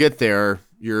you get there,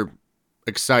 you're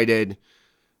excited.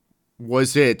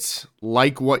 Was it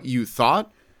like what you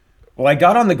thought? Well, I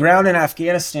got on the ground in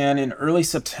Afghanistan in early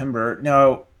September.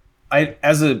 Now,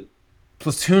 as a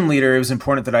platoon leader, it was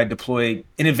important that I deploy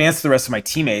in advance to the rest of my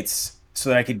teammates so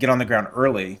that I could get on the ground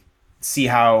early, see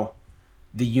how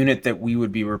the unit that we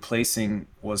would be replacing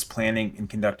was planning and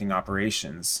conducting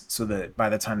operations, so that by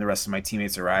the time the rest of my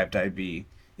teammates arrived, I'd be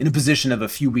in a position of a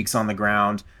few weeks on the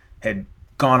ground, had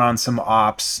gone on some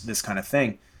ops, this kind of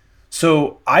thing.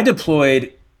 So I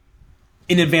deployed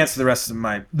in advance to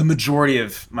the majority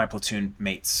of my platoon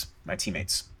mates, my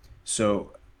teammates.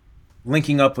 So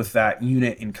linking up with that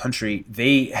unit in country,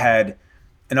 they had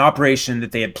an operation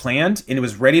that they had planned and it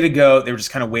was ready to go. They were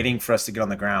just kind of waiting for us to get on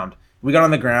the ground. We got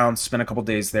on the ground, spent a couple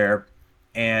days there,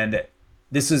 and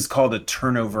this is called a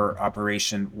turnover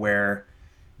operation, where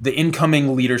the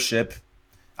incoming leadership,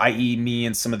 i.e. me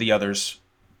and some of the others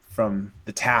from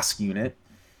the task unit,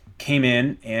 came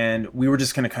in, and we were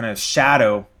just going to kind of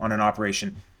shadow on an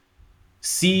operation,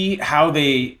 see how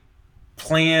they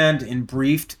planned and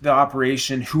briefed the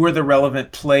operation, who are the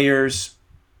relevant players,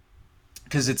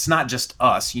 because it's not just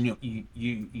us.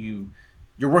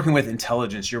 You're working with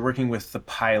intelligence, you're working with the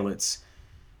pilots,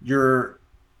 you're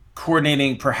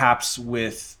coordinating perhaps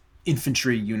with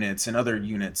infantry units and other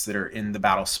units that are in the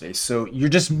battle space. So you're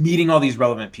just meeting all these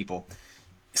relevant people,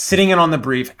 sitting in on the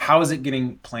brief. How is it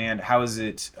getting planned? How is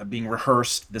it being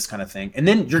rehearsed? This kind of thing. And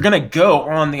then you're going to go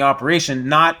on the operation,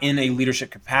 not in a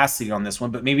leadership capacity on this one,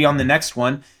 but maybe on the next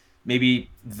one. Maybe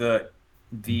the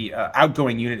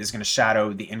outgoing unit is going to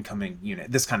shadow the incoming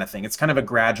unit, this kind of thing. It's kind of a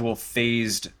gradual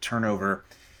phased turnover.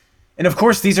 And of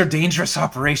course, these are dangerous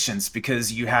operations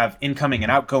because you have incoming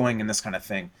and outgoing and this kind of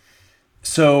thing.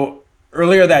 So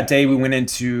earlier that day, we went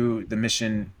into the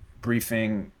mission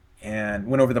briefing and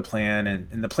went over the plan.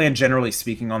 And the plan, generally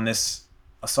speaking, on this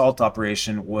assault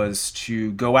operation was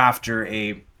to go after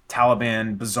a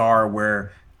Taliban bazaar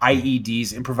where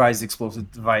IEDs, improvised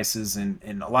explosive devices,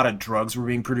 and a lot of drugs were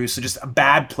being produced. So just a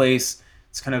bad place.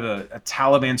 It's kind of a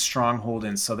Taliban stronghold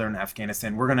in southern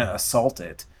Afghanistan. We're going to assault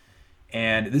it.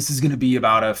 And this is going to be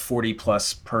about a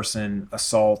 40-plus person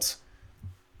assault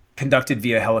conducted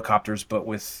via helicopters, but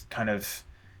with kind of,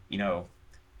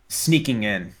 sneaking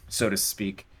in, so to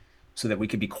speak, so that we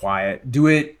could be quiet. Do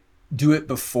it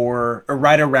before or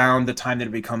right around the time that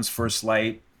it becomes first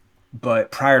light.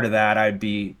 But prior to that, I'd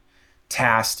be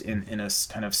tasked in a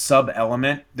kind of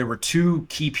sub-element. There were two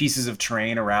key pieces of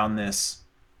terrain around this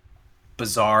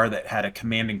bazaar that had a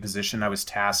commanding position. I was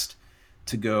tasked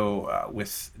to go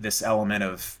with this element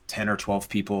of 10 or 12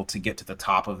 people to get to the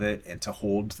top of it and to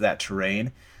hold that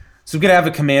terrain. So we're going to have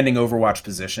a commanding overwatch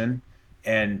position,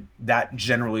 and that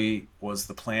generally was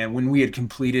the plan. When we had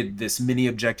completed this mini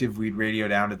objective, we'd radio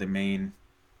down to the main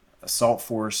assault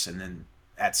force and then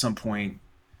at some point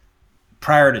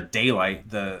prior to daylight,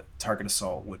 the target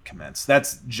assault would commence.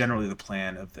 That's generally the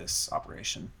plan of this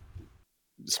operation.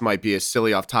 This might be a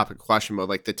silly off-topic question, but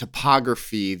like the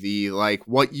topography,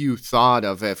 what you thought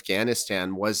of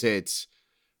Afghanistan,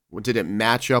 did it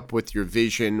match up with your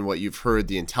vision, what you've heard,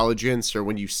 the intelligence, or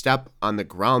when you step on the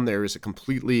ground there, is it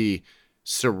completely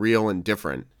surreal and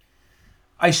different?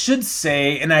 I should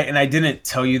say, and I didn't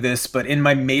tell you this, but in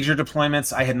my major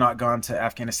deployments, I had not gone to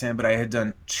Afghanistan, but I had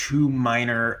done 2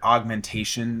 minor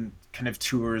augmentation kind of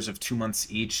tours of 2 months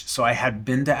each. So I had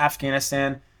been to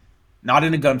Afghanistan, not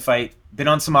in a gunfight, been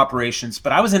on some operations,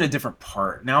 but I was in a different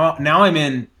part. Now I'm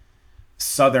in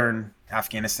southern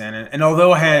Afghanistan, and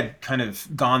although I had kind of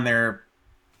gone there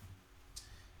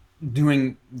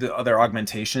doing the other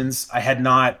augmentations, I had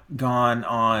not gone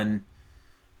on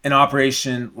an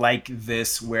operation like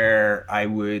this where I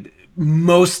would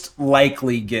most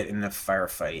likely get in a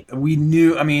firefight. We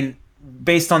knew, I mean,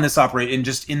 based on this operation,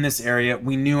 just in this area,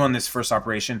 we knew on this first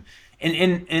operation,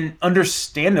 and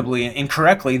understandably and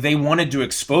correctly, they wanted to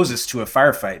expose us to a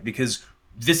firefight because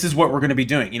this is what we're going to be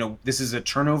doing. You know, this is a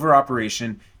turnover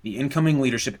operation. The incoming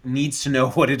leadership needs to know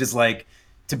what it is like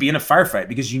to be in a firefight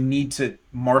because you need to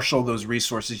marshal those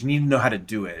resources. You need to know how to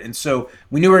do it. And so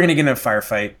we knew we were going to get in a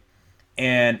firefight.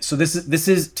 And so this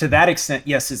is to that extent,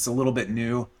 yes, it's a little bit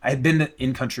new. I had been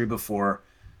in country before,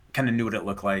 kind of knew what it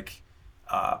looked like,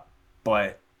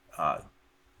 but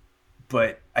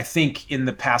I think in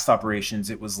the past operations,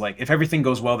 it was like if everything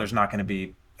goes well, there's not going to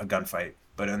be a gunfight.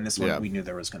 But in this one, we knew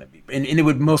there was going to be, and it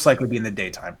would most likely be in the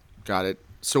daytime. Got it.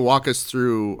 So walk us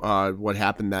through what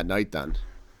happened that night then.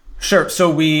 Sure. So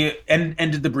we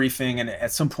ended the briefing, and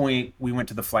at some point we went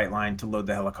to the flight line to load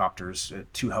the helicopters,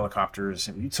 2 helicopters,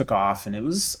 and we took off. And it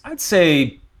was, I'd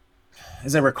say,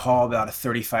 as I recall, about a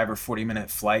 35 or 40-minute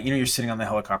flight. You know, you're sitting on the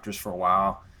helicopters for a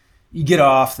while. You get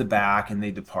off the back, and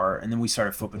they depart. And then we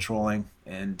started foot patrolling,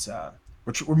 and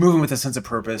we're moving with a sense of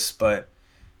purpose, but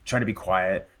trying to be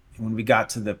quiet. And when we got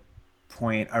to the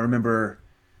point, I remember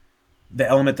the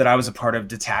element that I was a part of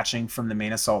detaching from the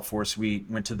main assault force. We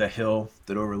went to the hill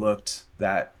that overlooked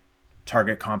that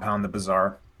target compound, the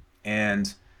bazaar.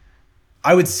 And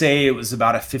I would say it was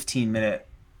about a 15-minute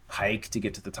hike to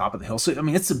get to the top of the hill. So, I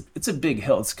mean, it's a big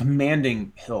hill. It's a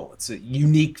commanding hill. It's a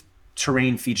unique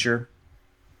terrain feature.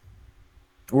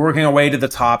 We're working our way to the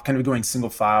top, kind of going single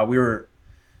file. We were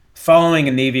following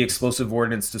a Navy explosive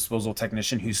ordnance disposal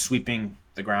technician who's sweeping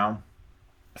the ground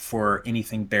for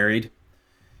anything buried.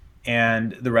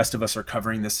 And the rest of us are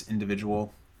covering this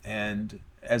individual. And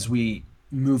as we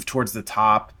move towards the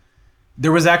top,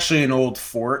 there was actually an old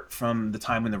fort from the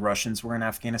time when the Russians were in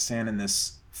Afghanistan. And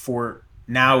this fort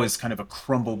now is kind of a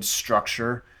crumbled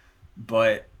structure,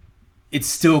 but it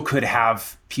still could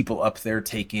have people up there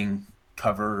taking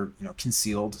cover, you know,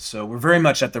 concealed. So we're very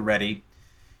much at the ready.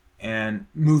 And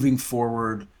moving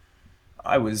forward,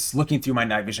 I was looking through my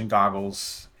night vision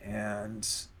goggles and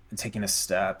taking a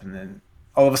step, and then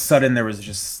all of a sudden there was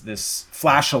just this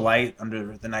flash of light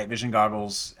under the night vision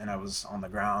goggles, and I was on the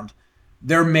ground.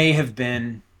 There may have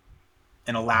been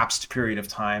an elapsed period of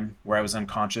time where I was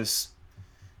unconscious,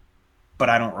 but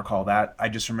I don't recall that. I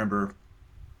just remember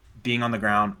being on the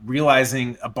ground,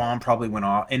 realizing a bomb probably went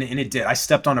off, and it did. I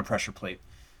stepped on a pressure plate.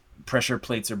 Pressure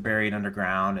plates are buried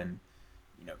underground, and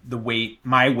you know,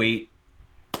 my weight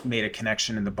made a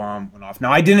connection and the bomb went off.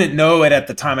 Now, I didn't know it at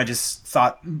the time. I just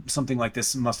thought something like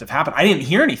this must have happened. I didn't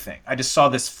hear anything. I just saw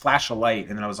this flash of light,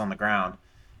 and then I was on the ground.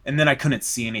 And then I couldn't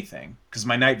see anything because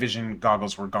my night vision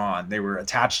goggles were gone. They were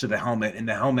attached to the helmet, and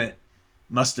the helmet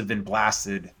must have been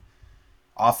blasted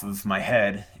off of my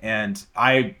head. And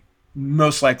I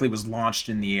most likely was launched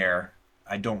in the air.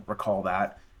 I don't recall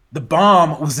that. The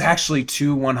bomb was actually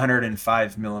 2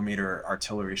 105 millimeter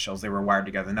artillery shells. They were wired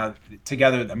together. Now,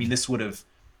 together, I mean, this would have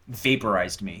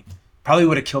vaporized me. Probably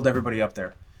would have killed everybody up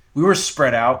there. We were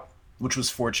spread out, which was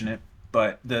fortunate,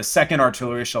 but the second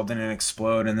artillery shell didn't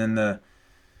explode, and then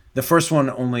the first one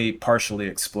only partially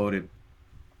exploded.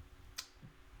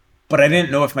 But I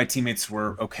didn't know if my teammates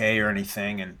were okay or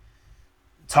anything, and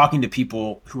talking to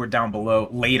people who were down below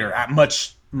later, at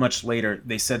much later,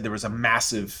 they said there was a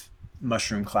massive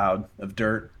mushroom cloud of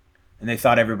dirt, and they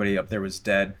thought everybody up there was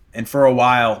dead. And for a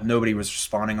while, nobody was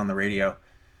responding on the radio.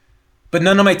 But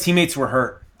none of my teammates were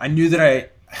hurt. I knew that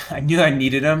I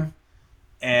needed them,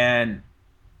 and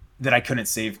that I couldn't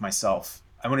save myself.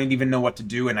 I wouldn't even know what to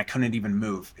do, and I couldn't even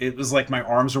move. It was like my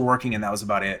arms were working, and that was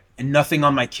about it. And nothing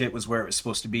on my kit was where it was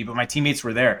supposed to be, but my teammates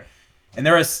were there. And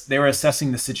they were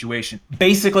assessing the situation.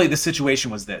 Basically, the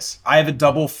situation was this. I have a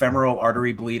double femoral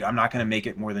artery bleed. I'm not going to make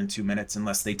it more than 2 minutes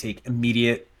unless they take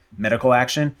immediate medical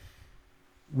action.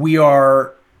 We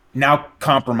are now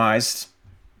compromised.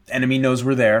 The enemy knows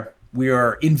we're there. We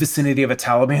are in vicinity of a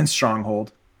Taliban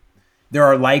stronghold. There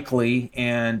are likely,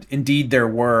 and indeed there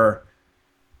were,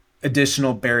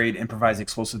 additional buried improvised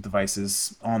explosive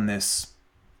devices on this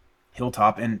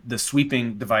hilltop, and the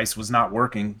sweeping device was not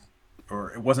working,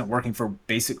 or it wasn't working for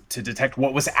basic to detect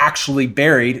what was actually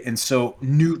buried, and so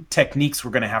new techniques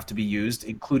were going to have to be used,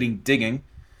 including digging.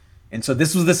 And so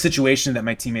this was the situation that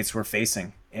my teammates were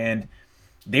facing, and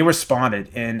they responded,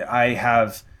 and I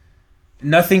have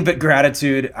nothing but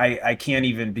gratitude. I can't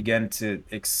even begin to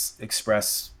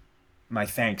express my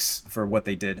thanks for what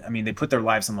they did. I mean, they put their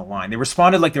lives on the line. They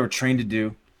responded like they were trained to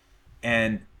do,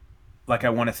 and like I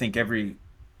want to think every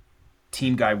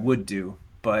team guy would do.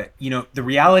 But the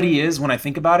reality is, when I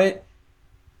think about it,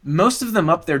 most of them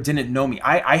up there didn't know me.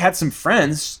 I had some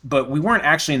friends, but we weren't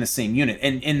actually in the same unit.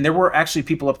 And there were actually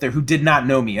people up there who did not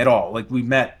know me at all. Like, we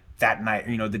met that night,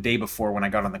 the day before when I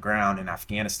got on the ground in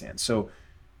Afghanistan. So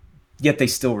yet they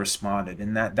still responded.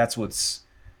 And that's what's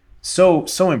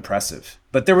so impressive.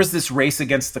 But there was this race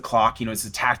against the clock. It's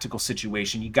a tactical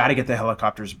situation. You got to get the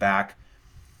helicopters back.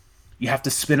 You have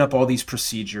to spin up all these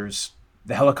procedures.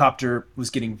 The helicopter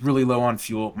was getting really low on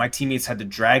fuel. My teammates had to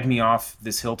drag me off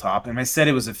this hilltop. And I said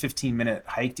it was a 15-minute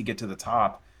hike to get to the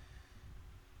top.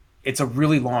 It's a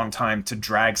really long time to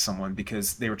drag someone,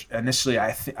 because they were initially,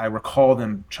 I recall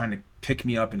them trying to pick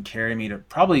me up and carry me to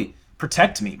probably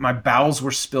protect me. My bowels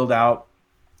were spilled out.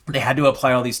 They had to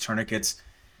apply all these tourniquets,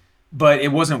 but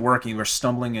it wasn't working. We were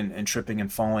stumbling and tripping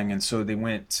and falling. And so they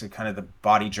went to kind of the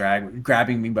body drag,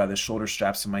 grabbing me by the shoulder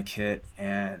straps of my kit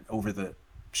and over the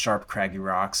sharp, craggy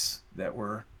rocks that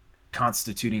were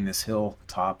constituting this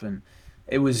hilltop. And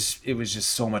it was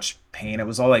just so much pain. It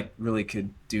was all I really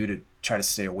could do to try to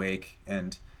stay awake.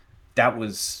 And that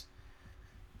was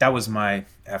my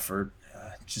effort,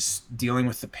 just dealing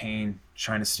with the pain,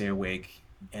 trying to stay awake,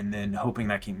 and then hoping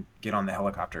I can get on the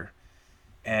helicopter.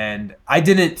 And I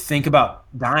didn't think about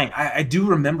dying. I do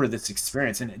remember this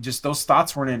experience, and just those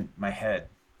thoughts weren't in my head,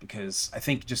 because I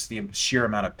think just the sheer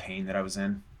amount of pain that I was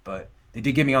in. But they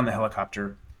did get me on the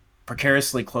helicopter,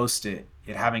 precariously close to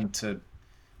it having to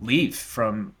leave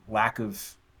from lack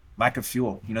of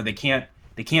fuel. They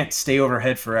can't stay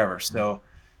overhead forever. So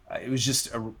it was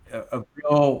just a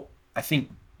real. I think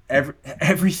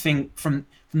everything from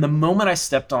the moment I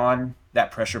stepped on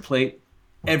that pressure plate,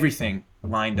 everything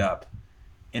lined up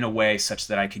in a way such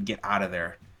that I could get out of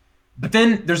there. But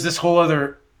then there's this whole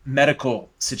other medical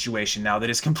situation now that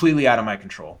is completely out of my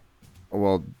control.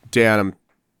 Well, Dan, I'm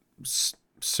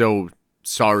so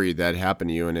sorry that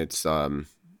happened to you, and it's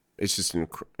just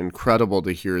incredible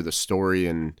to hear the story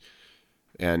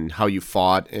and how you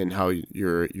fought and how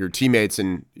your teammates,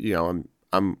 and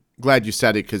I'm glad you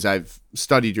said it, because I've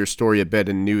studied your story a bit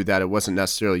and knew that it wasn't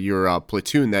necessarily your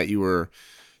platoon that you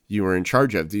were in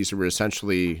charge of. These were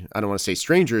essentially, I don't want to say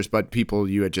strangers, but people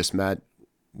you had just met,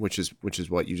 which is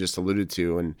what you just alluded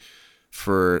to. And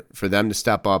for them to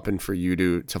step up and for you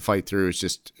to fight through is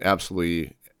just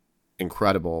absolutely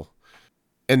incredible.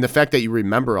 And the fact that you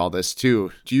remember all this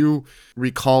too. Do you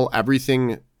recall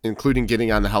everything, including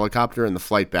getting on the helicopter and the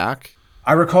flight back?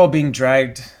 I recall being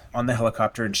dragged on the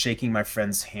helicopter and shaking my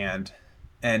friend's hand.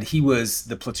 And he was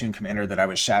the platoon commander that I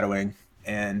was shadowing.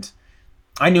 And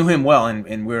I knew him well,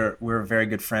 and we're very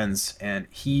good friends. And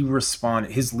he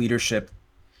responded, his leadership.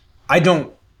 I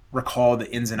don't recall the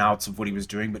ins and outs of what he was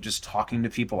doing, but just talking to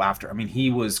people after. I mean,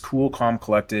 he was cool, calm,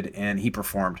 collected, and he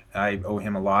performed. I owe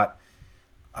him a lot.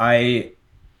 I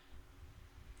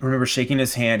remember shaking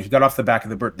his hand. He got off the back of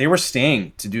the bird. They were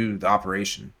staying to do the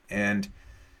operation, and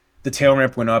the tail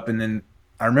ramp went up, and then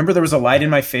I remember there was a light in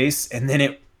my face, and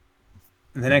then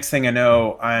the next thing I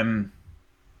know, I'm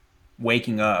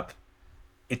waking up.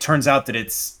 It turns out that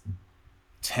it's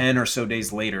 10 or so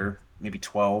days later, maybe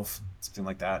 12, something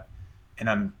like that. And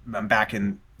I'm back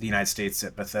in the United States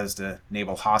at Bethesda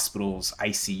Naval Hospital's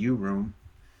ICU room.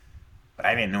 But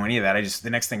I didn't know any of that. The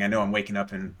next thing I know, I'm waking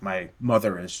up and my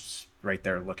mother is right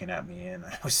there looking at me, and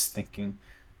I was thinking,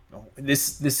 oh,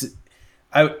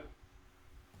 I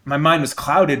my mind was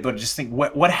clouded, but just think,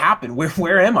 what happened?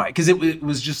 Where am I? Because it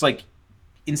was just like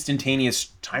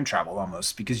instantaneous time travel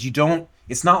almost, because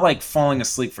it's not like falling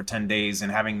asleep for 10 days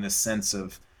and having this sense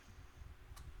of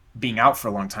being out for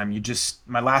a long time.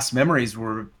 My last memories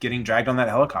were getting dragged on that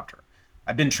helicopter.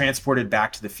 I've been transported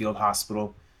back to the field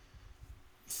hospital.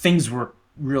 Things were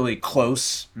really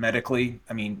close medically.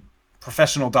 I mean,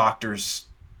 professional doctors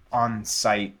on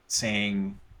site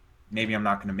saying maybe I'm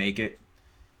not going to make it,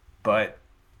 but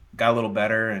got a little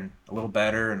better and a little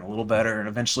better and a little better. And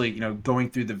eventually, going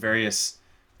through the various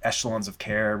echelons of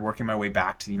care, working my way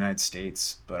back to the United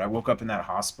States. But I woke up in that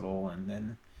hospital, and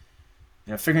then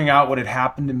figuring out what had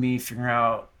happened to me, figuring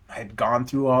out I had gone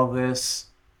through all this.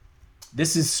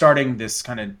 This is starting this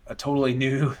kind of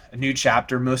a new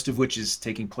chapter, most of which is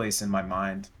taking place in my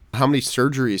mind. How many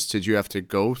surgeries did you have to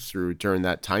go through during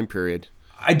that time period?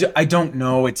 I don't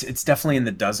know. It's definitely in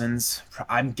the dozens.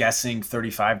 I'm guessing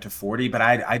 35 to 40, but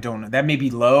I don't know. That may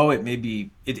be low. It may be.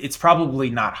 It's probably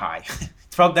not high.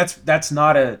 It's probably that's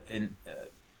not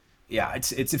yeah.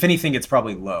 It's if anything, it's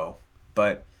probably low.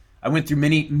 But I went through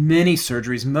many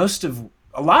surgeries.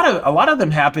 A lot of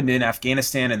them happened in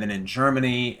Afghanistan and then in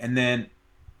Germany, and then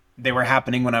they were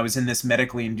happening when I was in this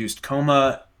medically induced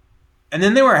coma, and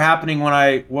then they were happening when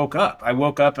I woke up. I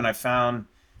woke up and I found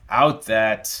out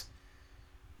that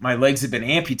my legs had been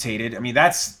amputated. I mean,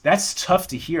 that's tough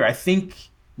to hear. I think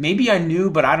maybe I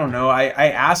knew, but I don't know. I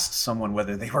asked someone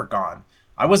whether they were gone.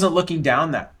 I wasn't looking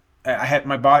down that. I had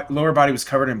lower body was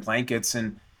covered in blankets,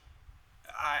 and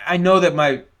I know that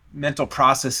my mental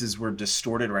processes were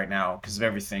distorted right now because of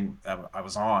everything I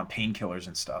was on, painkillers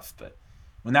and stuff. But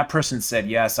when that person said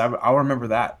yes, I'll remember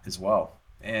that as well.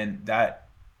 And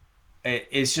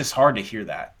it's just hard to hear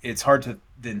that. It's hard to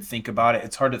then think about it.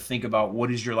 It's hard to think about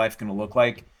what is your life going to look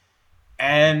like.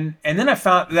 And then I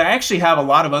found that I actually have a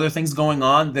lot of other things going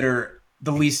on that are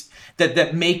the least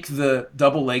that make the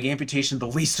double leg amputation the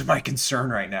least of my concern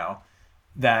right now.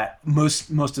 That most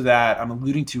of that I'm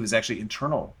alluding to is actually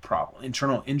internal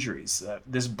injuries.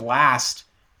 This blast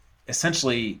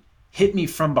essentially hit me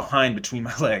from behind between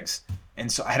my legs,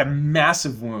 and so I had a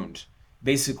massive wound,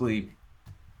 basically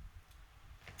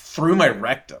through my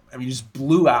rectum. I mean, just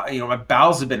blew out. My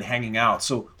bowels had been hanging out,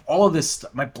 so all of this,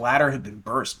 my bladder had been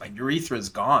burst. My urethra is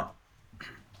gone.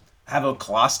 I have a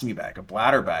colostomy bag, a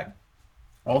bladder bag.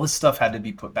 All this stuff had to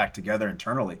be put back together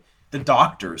internally. The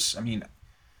doctors, I mean,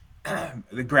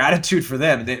 the gratitude for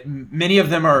them. Many of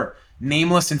them are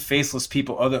nameless and faceless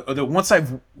people. Although once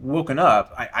I've woken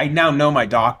up, I now know my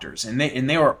doctors, and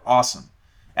they were awesome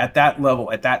at that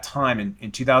level at that time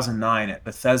in 2009 at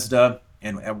Bethesda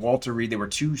and at Walter Reed. They were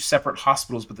two separate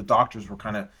hospitals, but the doctors were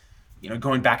kind of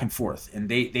going back and forth, and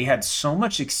they had so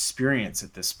much experience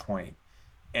at this point,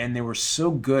 and they were so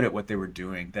good at what they were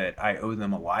doing that I owe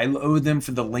them a lot. I owe them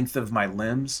for the length of my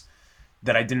limbs,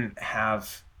 that I didn't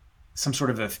have some sort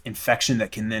of a infection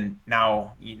that can then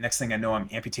now, next thing I know, I'm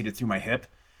amputated through my hip.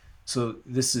 So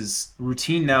this is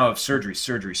routine now of surgery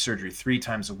 3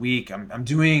 times a week. I'm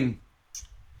doing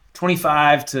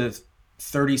 25 to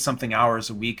 30 something hours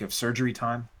a week of surgery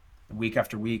time, week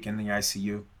after week in the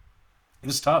ICU. It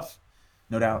was tough,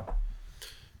 no doubt.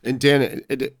 And Dan,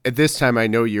 at this time, I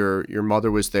know your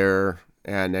mother was there,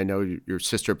 and I know your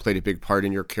sister played a big part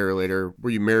in your care later. Were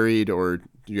you married, or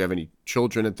do you have any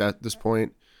children at this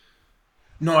point?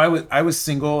 No, I was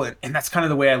single, and that's kind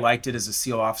of the way I liked it as a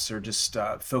SEAL officer. Just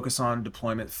focus on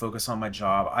deployment, focus on my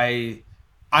job. I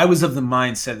was of the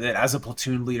mindset that as a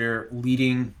platoon leader,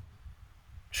 leading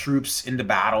troops into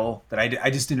battle, that I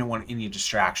just didn't want any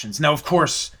distractions. Now, of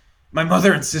course, my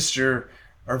mother and sister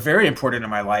are very important in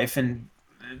my life, and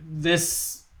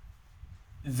this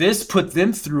put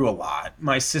them through a lot.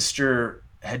 My sister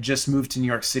had just moved to New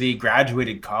York City,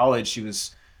 graduated college. She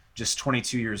was just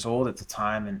 22 years old at the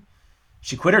time, and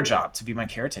she quit her job to be my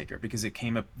caretaker because it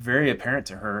came up very apparent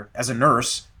to her as a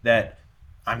nurse that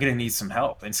I'm going to need some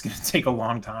help, and it's going to take a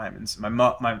long time. And so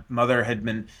my mother had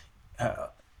been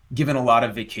given a lot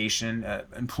of vacation.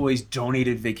 Employees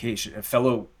donated vacation.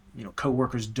 Fellow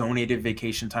coworkers donated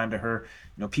vacation time to her.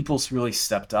 People's really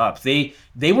stepped up. They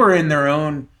were in their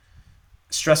own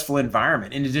stressful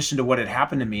environment. In addition to what had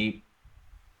happened to me,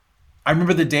 I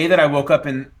remember the day that I woke up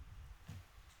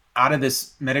out of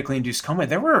this medically induced coma.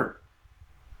 There were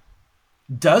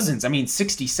dozens,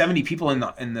 60, 70 people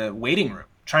in the waiting room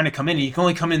trying to come in, and you can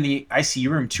only come in the ICU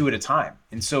room 2 at a time.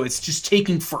 And so it's just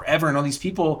taking forever, and all these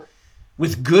people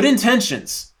with good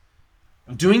intentions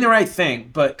of doing the right thing,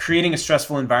 but creating a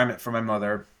stressful environment for my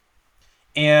mother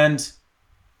and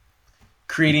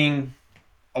creating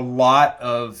a lot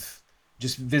of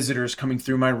just visitors coming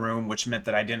through my room, which meant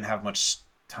that I didn't have much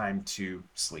time to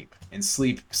sleep. And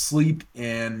sleep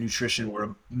and nutrition were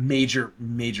a major,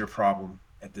 major problem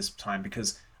at this time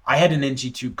because I had an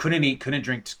NG tube, couldn't eat, couldn't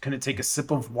drink, couldn't take a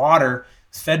sip of water,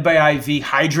 fed by IV,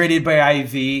 hydrated by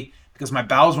IV because my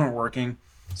bowels weren't working.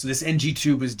 So this NG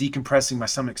tube was decompressing my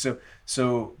stomach.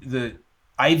 So the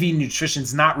IV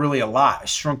nutrition's not really a lot. I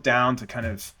shrunk down to kind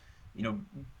of,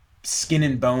 skin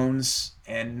and bones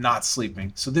and not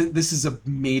sleeping. So this is a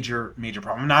major, major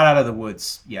problem. I'm not out of the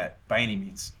woods yet by any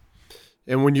means.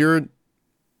 And when you're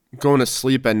going to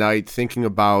sleep at night, thinking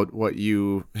about what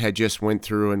you had just went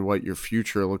through and what your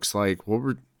future looks like,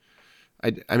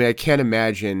 I can't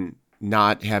imagine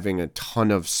not having a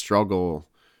ton of struggle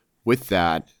with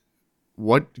that.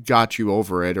 What got you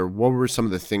over it, or what were some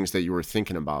of the things that you were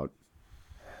thinking about?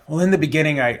 Well, in the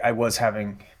beginning, I was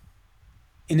having,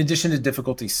 in addition to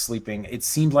difficulty sleeping, it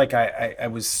seemed like I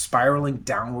was spiraling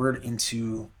downward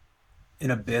into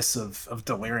an abyss of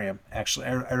delirium. Actually,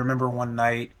 I remember one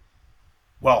night.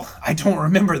 Well, I don't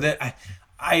remember that.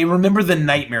 I remember the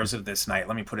nightmares of this night.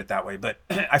 Let me put it that way. But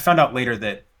I found out later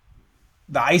that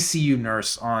the ICU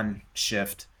nurse on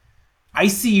shift,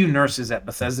 ICU nurses at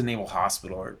Bethesda Naval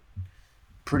Hospital are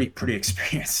pretty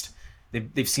experienced.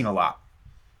 They've seen a lot.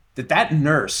 That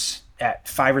nurse at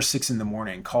 5 or 6 in the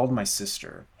morning called my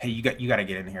sister. Hey, you got to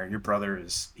get in here. Your brother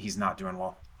he's not doing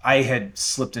well. I had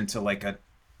slipped into like a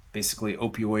basically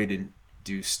opioid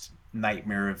induced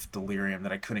nightmare of delirium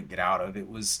that I couldn't get out of. It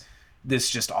was this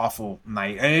just awful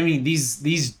night. I mean,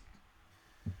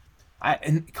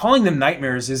 and calling them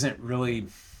nightmares isn't really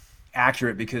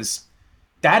accurate because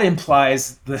that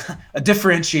implies a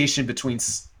differentiation between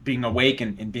being awake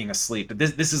and being asleep. But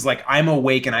this is like I'm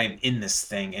awake and I am in this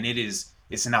thing, and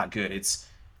it's not good.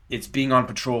 It's being on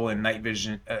patrol in night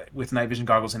vision with night vision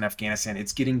goggles in Afghanistan.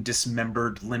 It's getting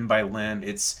dismembered limb by limb.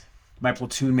 It's my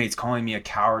platoon mates calling me a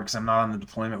coward because I'm not on the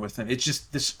deployment with them. It's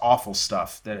just this awful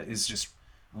stuff that is just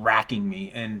racking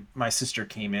me. And my sister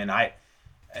came in.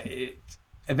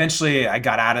 Eventually I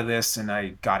got out of this and I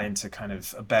got into kind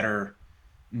of a better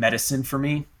medicine for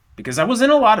me because I was in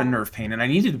a lot of nerve pain and I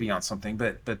needed to be on something,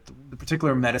 but the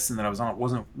particular medicine that I was on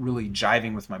wasn't really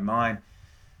jiving with my mind.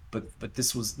 But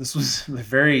this was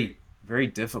very, very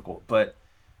difficult. But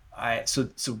I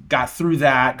got through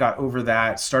that, got over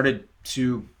that, started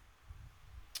to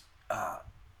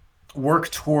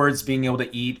work towards being able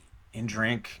to eat and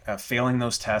drink, failing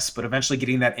those tests, but eventually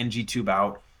getting that NG tube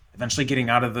out, eventually getting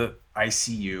out of the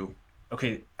ICU.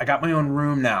 Okay, I got my own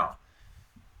room now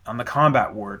on the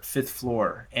combat ward, 5th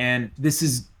floor, and this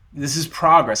is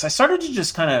progress. I started to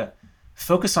just kind of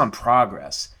focus on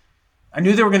progress. I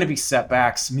knew there were going to be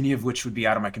setbacks, many of which would be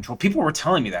out of my control. People were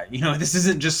telling me that, this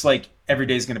isn't just like every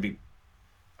day is going to be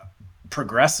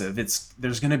progressive.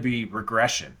 There's going to be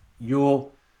regression.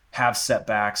 You'll have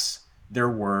setbacks. There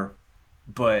were,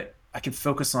 but I could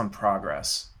focus on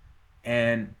progress.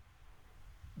 And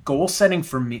goal setting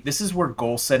for me, this is where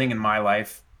goal setting in my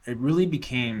life, it really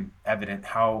became evident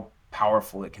how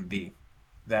powerful it can be.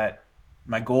 That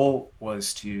my goal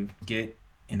was to get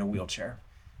in a wheelchair.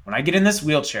 When I get in this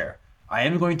wheelchair, I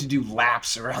am going to do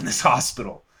laps around this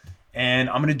hospital, and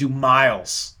I'm going to do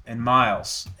miles and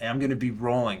miles, and I'm going to be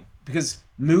rolling because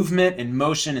movement and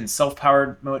motion and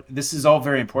self-powered this is all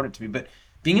very important to me. But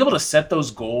being able to set those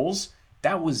goals,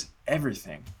 that was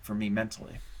everything for me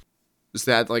mentally. Is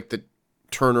that like the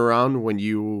turnaround when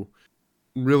you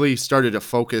really started to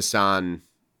focus on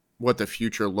what the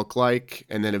future looked like,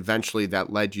 and then eventually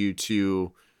that led you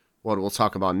to what we'll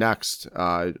talk about next,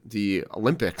 the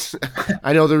Olympics?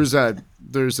 I know there's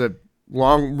a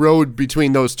long road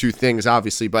between those two things,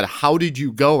 obviously, but how did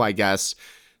you go, I guess?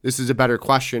 This is a better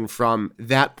question, from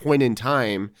that point in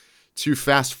time to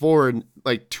fast forward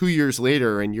like 2 years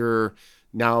later, and you're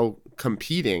now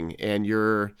competing and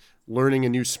you're learning a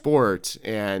new sport,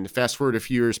 and fast forward a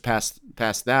few years past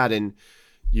that, and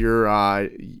you're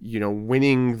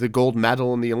winning the gold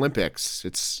medal in the Olympics.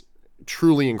 It's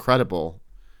truly incredible.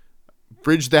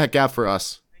 Bridge that gap for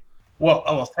us.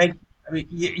 Well, thank. I mean,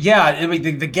 yeah. I mean,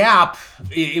 the gap.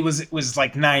 It was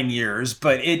like 9 years,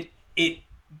 but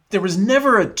there was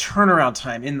never a turnaround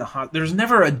time in the hot. There was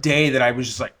never a day that I was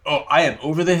just like, oh, I am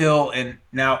over the hill and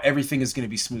now everything is going to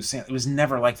be smooth sailing. It was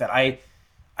never like that. I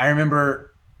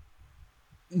remember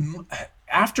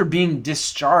after being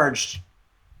discharged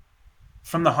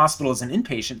from the hospital as an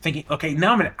inpatient, thinking, okay,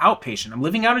 now I'm an outpatient. I'm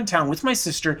living out in town with my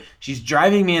sister. She's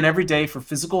driving me in every day for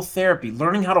physical therapy,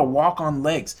 learning how to walk on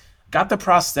legs. Got the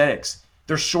prosthetics.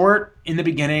 They're short in the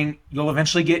beginning. You'll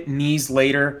eventually get knees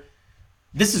later.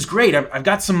 This is great. I've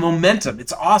got some momentum.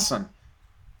 It's awesome.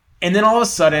 And then all of a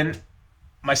sudden,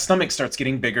 my stomach starts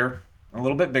getting bigger, a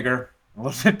little bit bigger, a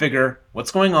little bit bigger.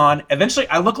 What's going on? Eventually,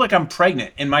 I look like I'm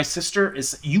pregnant, and my sister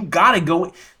is, you gotta go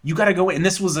in. And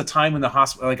this was a time when the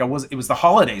hospital, it was the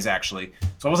holidays actually,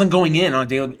 so I wasn't going in on a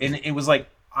daily. And it was like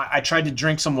I tried to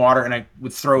drink some water, and I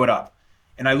would throw it up,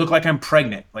 and I look like I'm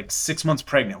pregnant, like 6 months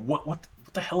pregnant. What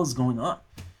the hell is going on?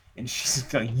 And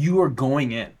she's like, you are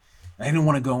going in. And I didn't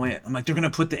want to go in. I'm like, they're gonna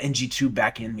put the NG tube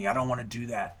back in me. I don't want to do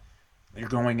that. You're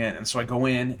going in, and so I go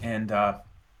in, and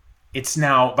it's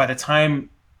now, by the time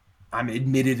I'm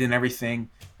admitted and everything,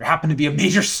 there happened to be a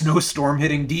major snowstorm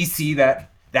hitting DC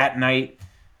that night.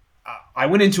 I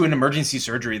went into an emergency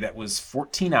surgery that was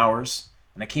 14 hours,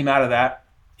 and I came out of that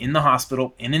in the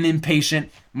hospital, in an inpatient,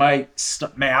 my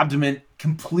abdomen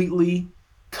completely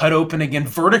cut open again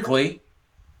vertically.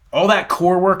 All that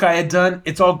core work I had done,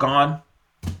 it's all gone.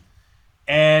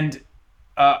 And,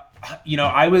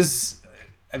 I was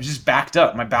just backed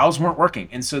up. My bowels weren't working.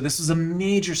 And so this is a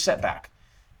major setback.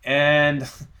 And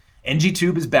NG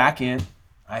tube is back in.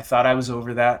 I thought I was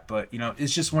over that, but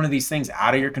it's just one of these things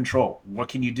out of your control. What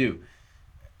can you do?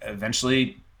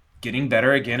 Eventually getting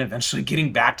better again, eventually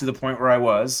getting back to the point where I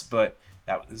was, but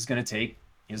that was going to take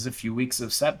is a few weeks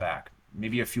of setback,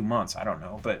 maybe a few months. I don't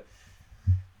know. But,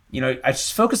 I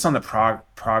just focused on the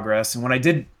progress. And when I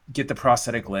did get the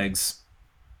prosthetic legs,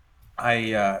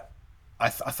 I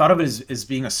thought of it as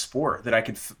being a sport that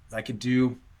I could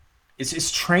do.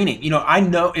 It's training. I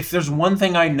know if there's one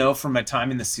thing I know from my time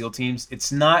in the SEAL teams,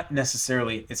 it's not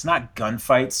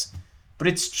gunfights, but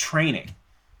it's training.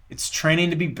 It's training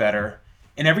to be better.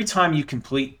 And every time you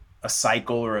complete a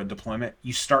cycle or a deployment,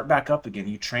 you start back up again.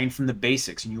 You train from the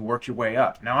basics and you work your way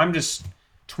up. Now I'm just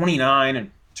 29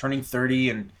 and turning 30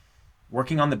 and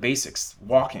working on the basics,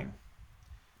 walking.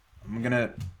 I'm going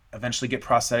to eventually get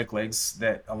prosthetic legs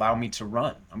that allow me to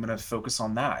run. I'm going to focus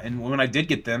on that. And when I did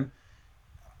get them,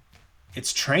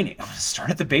 it's training. I'm going to start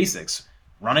at the basics,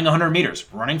 running 100 meters,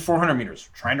 running 400 meters,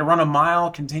 trying to run a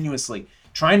mile continuously,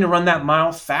 trying to run that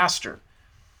mile faster,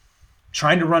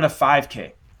 trying to run a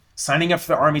 5K, signing up for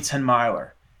the Army 10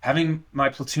 miler, having my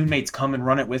platoon mates come and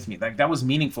run it with me. Like that was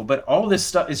meaningful. But all this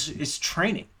stuff is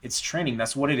training. It's training.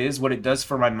 That's what it is. What it does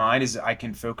for my mind is I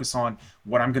can focus on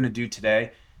what I'm going to do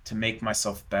today to make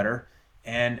myself better.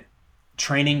 And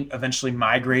training eventually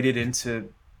migrated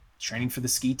into training for the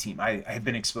ski team. I had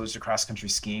been exposed to cross-country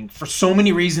skiing. For so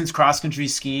many reasons, cross-country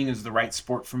skiing is the right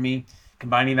sport for me.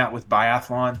 Combining that with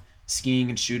biathlon, skiing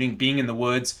and shooting, being in the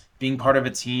woods, being part of a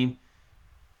team,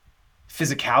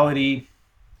 physicality,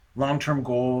 long-term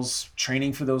goals,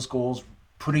 training for those goals,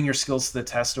 putting your skills to the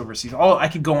test overseas. I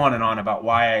could go on and on about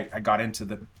why I got into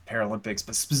the Paralympics,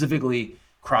 but specifically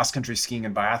cross-country skiing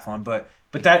and biathlon.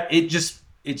 But that it just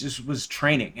was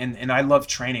training, and I love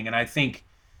training. And I think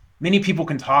many people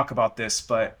can talk about this,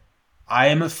 but I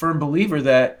am a firm believer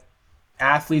that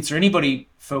athletes or anybody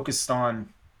focused on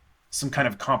some kind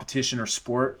of competition or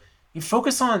sport, you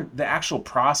focus on the actual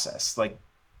process. Like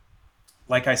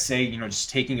I say, just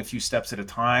taking a few steps at a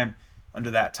time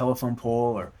under that telephone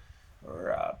pole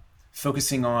or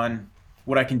focusing on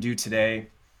what I can do today.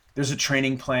 There's a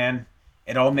training plan.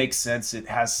 It all makes sense. It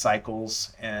has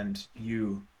cycles, and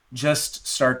you just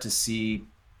start to see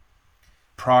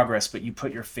progress, but you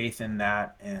put your faith in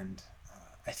that. And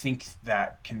I think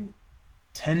that can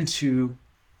tend to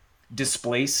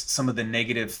displace some of the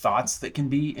negative thoughts that can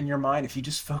be in your mind if you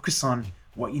just focus on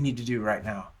what you need to do right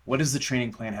now. What does the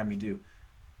training plan have me do?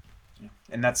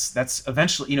 And that's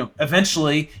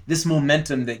eventually this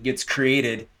momentum that gets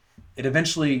created, it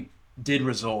eventually did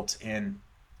result in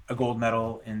a gold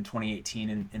medal in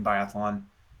 2018 in biathlon.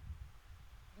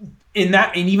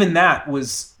 And even that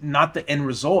was not the end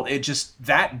result. It just,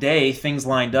 that day things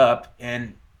lined up,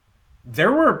 and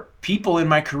there were people in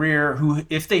my career who,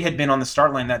 if they had been on the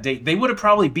start line that day, they would have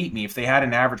probably beat me if they had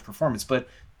an average performance. But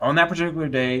on that particular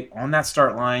day, on that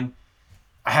start line,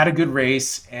 I had a good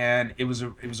race, and it was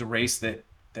a race that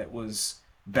was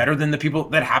better than the people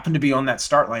that happened to be on that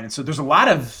start line. And so there's a lot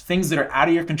of things that are out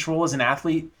of your control as an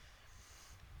athlete.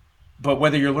 But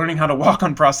whether you're learning how to walk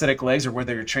on prosthetic legs or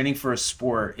whether you're training for a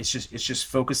sport, it's just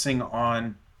focusing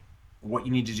on what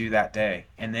you need to do that day.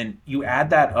 And then you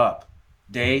add that up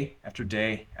day after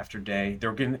day after day. There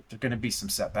are going to be some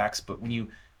setbacks, but when you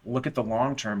look at the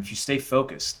long term, if you stay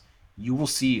focused, you will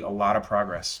see a lot of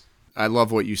progress. I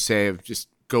love what you say of just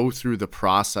go through the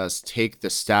process, take the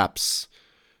steps,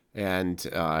 and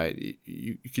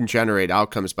you can generate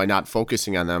outcomes by not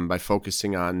focusing on them, by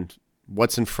focusing on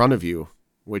what's in front of you,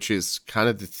 which is kind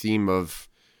of the theme of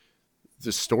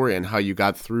the story and how you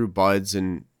got through BUD/S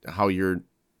and how you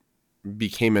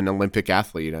became an Olympic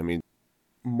athlete. I mean,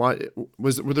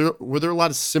 were there a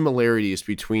lot of similarities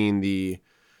between the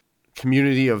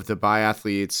community of the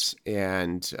biathletes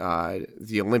and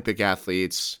the Olympic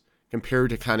athletes compared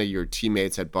to kind of your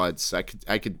teammates at BUD/S?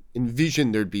 I could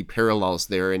envision there'd be parallels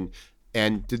there,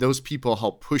 and did those people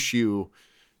help push you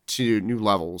to new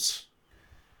levels?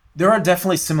 There are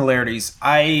definitely similarities.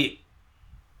 I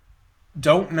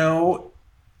don't know.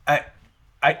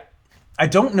 I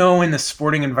don't know in the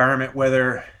sporting environment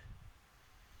whether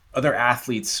other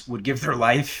athletes would give their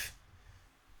life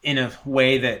in a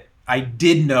way that I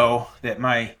did know that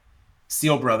my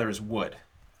SEAL brothers would,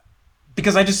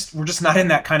 because we're just not in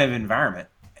that kind of environment,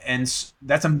 and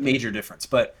that's a major difference.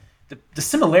 But the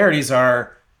similarities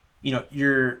are,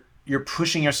 you're you're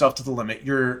pushing yourself to the limit.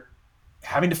 You're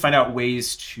having to find out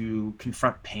ways to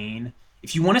confront pain.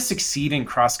 If you want to succeed in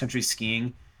cross country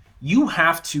skiing, you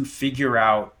have to figure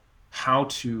out how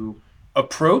to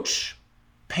approach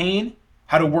pain,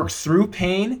 how to work through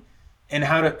pain, and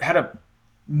how to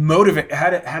motivate, how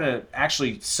to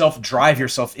actually self-drive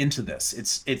yourself into this.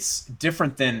 It's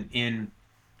different than in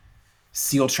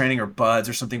SEAL training or BUDS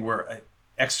or something where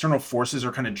external forces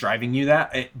are kind of driving you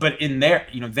that. But in there,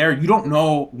 there you don't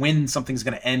know when something's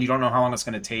going to end. You don't know how long it's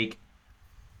going to take.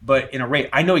 But in a race,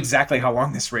 I know exactly how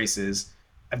long this race is.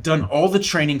 I've done all the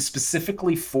training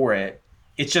specifically for it.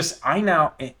 It's just I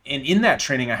now, and in that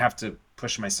training, I have to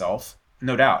push myself,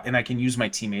 no doubt. And I can use my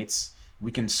teammates.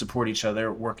 We can support each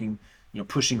other, working,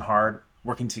 pushing hard,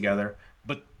 working together.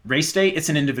 But race day, it's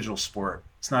an individual sport.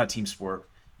 It's not a team sport.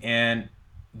 And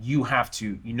you have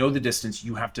to, the distance,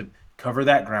 you have to cover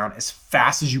that ground as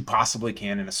fast as you possibly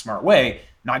can in a smart way,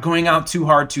 not going out too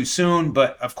hard too soon.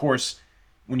 But of course,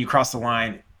 when you cross the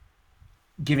line,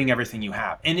 giving everything you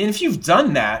have. And if you've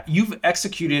done that, you've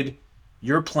executed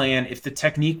your plan. If the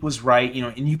technique was right,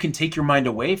 and you can take your mind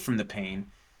away from the pain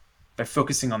by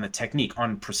focusing on the technique,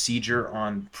 on procedure,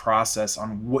 on process,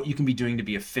 on what you can be doing to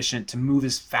be efficient, to move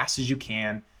as fast as you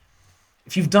can.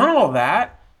 If you've done all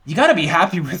that, you got to be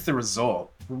happy with the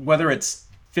result, whether it's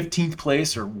 15th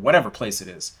place or whatever place it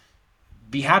is.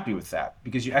 Be happy with that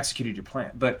because you executed your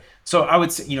plan. But so I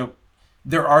would say,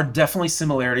 there are definitely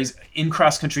similarities. In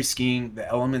cross-country skiing, the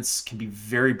elements can be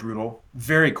very brutal,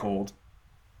 very cold.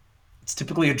 It's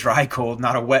typically a dry cold,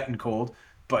 not a wet and cold.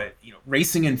 But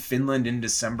racing in Finland in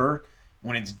December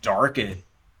when it's dark at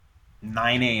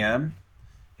 9 a.m.,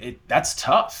 that's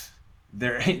tough.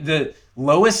 The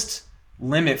lowest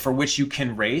limit for which you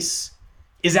can race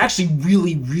is actually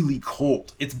really, really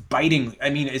cold. It's biting. I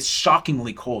mean, it's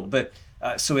shockingly cold. But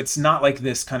so it's not like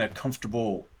this kind of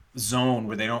comfortable zone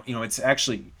where they don't, it's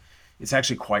actually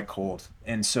quite cold.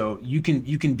 And so you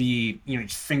can be, your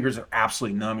fingers are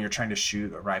absolutely numb. You're trying to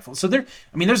shoot a rifle. So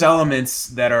there's elements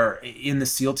that are in the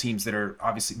SEAL teams that are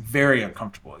obviously very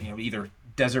uncomfortable, either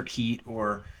desert heat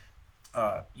or,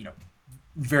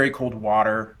 very cold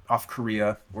water off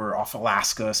Korea or off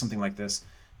Alaska, something like this,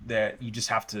 that you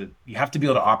have to be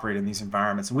able to operate in these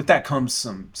environments. And with that comes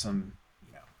some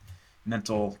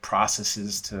mental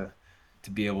processes to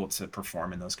be able to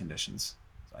perform in those conditions.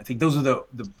 So I think those are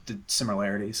the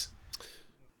similarities.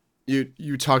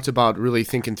 You talked about really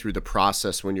thinking through the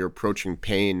process when you're approaching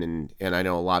pain, and I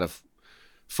know a lot of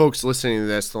folks listening to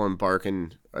this, they'll embark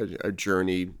in a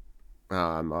journey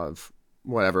of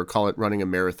whatever, call it running a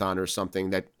marathon or something,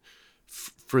 that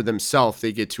for themselves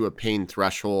they get to a pain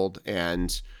threshold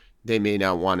and they may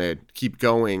not want to keep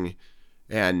going.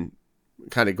 And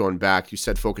kind of going back, you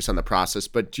said focus on the process,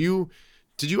 but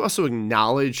did you also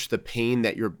acknowledge the pain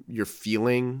that you're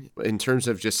feeling in terms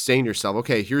of just saying to yourself,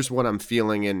 okay, here's what I'm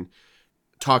feeling, and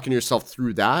talking yourself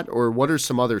through that? Or what are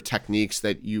some other techniques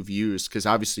that you've used? Because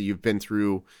obviously you've been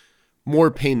through more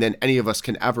pain than any of us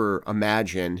can ever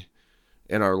imagine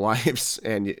in our lives,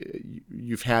 and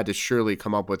you've had to surely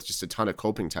come up with just a ton of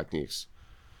coping techniques.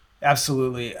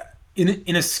 Absolutely.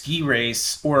 In a ski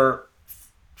race, or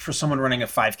for someone running a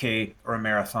 5K or a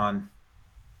marathon,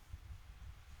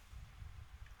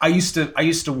 I used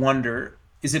to wonder,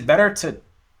 is it better to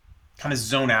kind of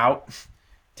zone out,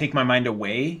 take my mind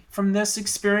away from this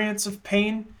experience of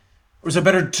pain? Or is it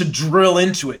better to drill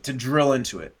into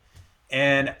it?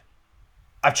 And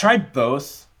I've tried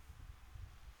both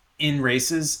in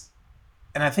races,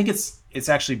 and I think it's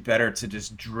actually better to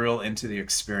just drill into the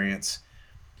experience,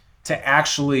 to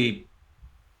actually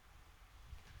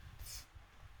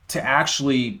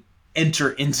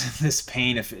enter into this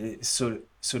pain, if it, so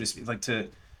to speak, like to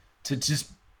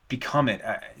just become it.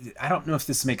 I don't know if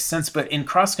this makes sense, but in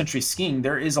cross-country skiing,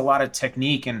 there is a lot of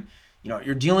technique, and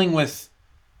you're dealing with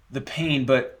the pain,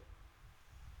 but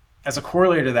as a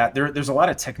corollary to that, there's a lot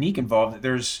of technique involved.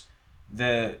 There's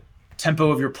the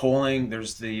tempo of your poling,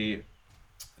 there's the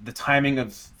timing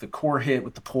of the core hit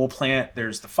with the pole plant,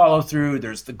 there's the follow through,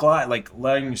 there's the glide, like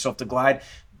letting yourself to glide,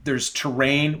 there's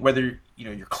terrain, whether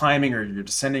you're climbing or you're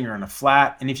descending or on a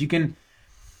flat. And if you can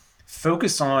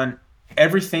focus on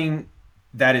everything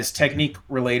that is technique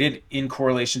related in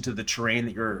correlation to the terrain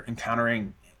that you're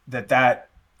encountering, that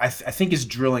I think is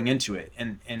drilling into it,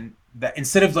 and that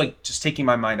instead of like just taking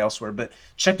my mind elsewhere, but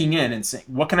checking in and saying,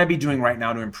 what can I be doing right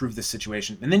now to improve this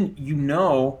situation? And then you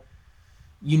know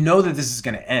that this is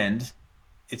going to end.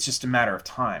 It's just a matter of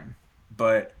time,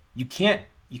 but you can't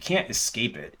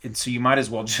escape it, and so you might as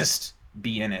well just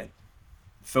be in it.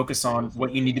 Focus on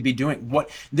what you need to be doing.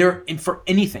 And for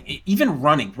anything, even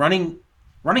running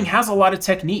has a lot of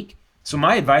technique. So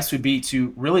my advice would be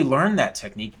to really learn that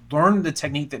technique, learn the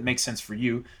technique that makes sense for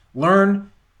you,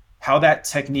 learn how that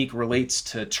technique relates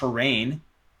to terrain.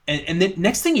 And the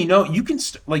next thing you know, you can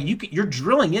you're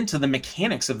drilling into the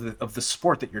mechanics of the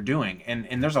sport that you're doing.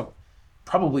 And there's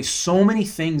probably so many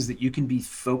things that you can be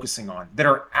focusing on that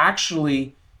are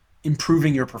actually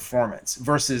improving your performance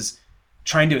versus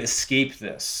trying to escape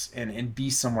this and be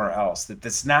somewhere else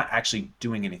that's not actually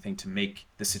doing anything to make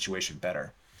the situation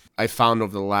better. I found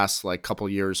over the last like couple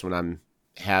of years when I'm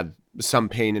had some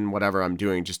pain in whatever I'm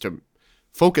doing, just to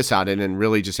focus on it and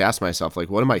really just ask myself, like,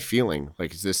 what am I feeling?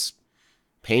 Like, is this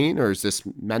pain or is this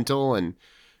mental? And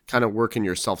kind of working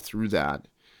yourself through that.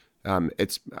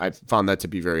 I've found that to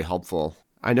be very helpful.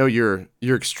 I know you're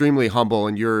extremely humble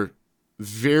and you're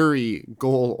very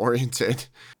goal oriented.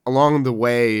 Along the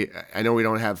way, I know we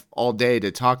don't have all day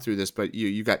to talk through this, but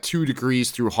you got 2 degrees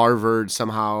through Harvard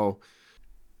somehow.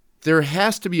 There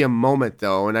has to be a moment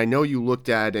though, and I know you looked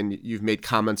at and you've made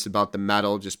comments about the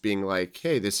medal just being like,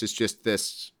 hey, this is just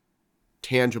this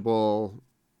tangible,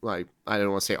 like, I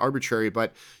don't want to say arbitrary,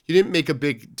 but you didn't make a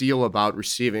big deal about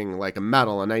receiving like a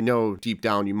medal. And I know deep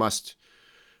down you must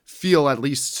feel at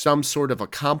least some sort of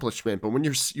accomplishment, but when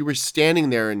you were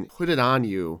standing there and put it on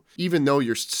you, even though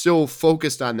you're still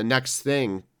focused on the next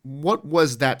thing, what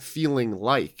was that feeling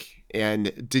like?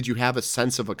 And did you have a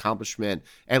sense of accomplishment,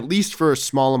 at least for a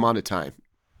small amount of time?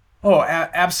 Oh,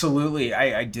 absolutely.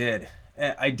 I did.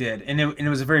 I did. And it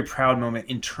was a very proud moment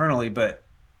internally, but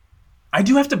I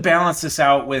do have to balance this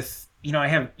out with, I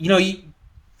have,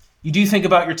 you do think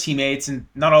about your teammates and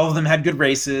not all of them had good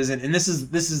races. And this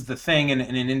is the thing in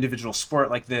an individual sport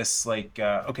like this, like,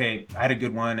 okay, I had a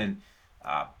good one. And,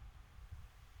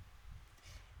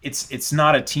 it's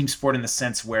not a team sport in the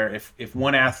sense where if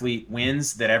one athlete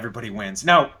wins, that everybody wins.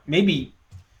 Now, maybe,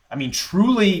 I mean,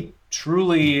 truly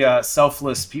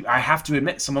selfless people. I have to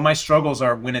admit, some of my struggles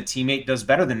are when a teammate does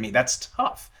better than me. That's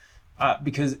tough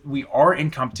because we are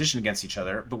in competition against each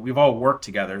other, but we've all worked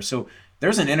together. So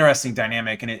there's an interesting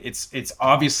dynamic, and it's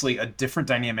obviously a different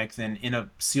dynamic than in a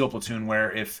SEAL platoon,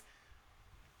 where if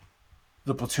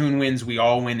the platoon wins, we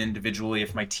all win individually.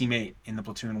 If my teammate in the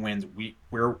platoon wins,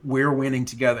 we're winning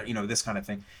together. This kind of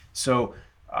thing. So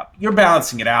you're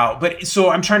balancing it out. But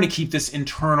so I'm trying to keep this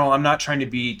internal. I'm not trying to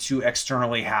be too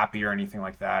externally happy or anything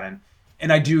like that.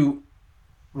 And I do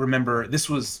remember this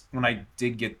was when I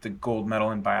did get the gold medal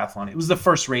in biathlon. It was the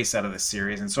first race out of the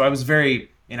series, and so I was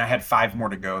and I had 5 more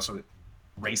to go. So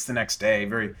race the next day,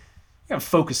 very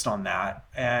focused on that.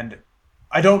 And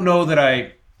I don't know that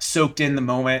I soaked in the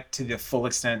moment to the full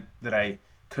extent that I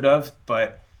could have,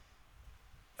 but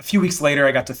a few weeks later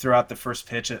I got to throw out the first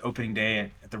pitch at opening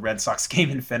day at the Red Sox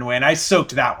game in Fenway, and I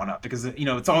soaked that one up because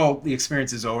it's all, the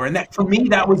experience is over. And that, for me,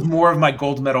 that was more of my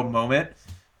gold medal moment,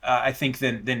 I think,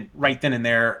 than right then and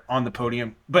there on the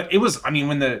podium. But it was, I mean,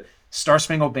 when the Star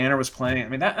Spangled Banner was playing, I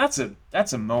mean, that's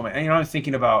a moment. And I'm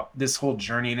thinking about this whole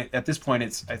journey, and at this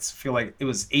point I feel like it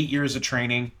was 8 years of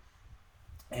training,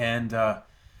 and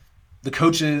the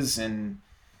coaches, and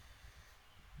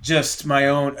just my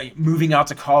own moving out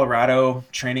to Colorado,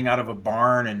 training out of a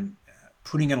barn, and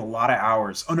putting in a lot of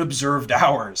hours, unobserved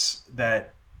hours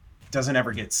that doesn't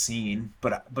ever get seen.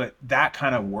 But that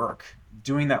kind of work,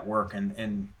 doing that work,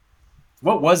 and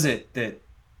what was it that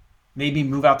made me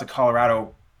move out to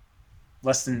Colorado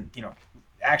less than,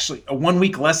 actually a 1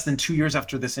 week less than 2 years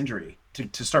after this injury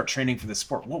to start training for this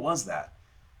sport? What was that?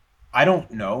 I don't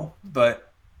know,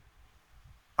 but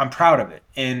I'm proud of it.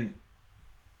 And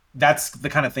that's the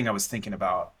kind of thing I was thinking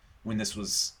about when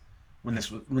this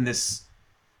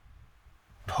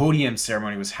podium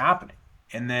ceremony was happening.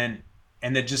 And then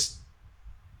just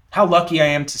how lucky I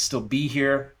am to still be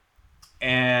here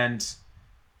and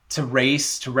to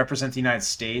race, to represent the United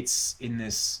States in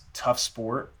this tough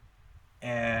sport,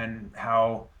 and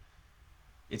how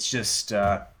it's just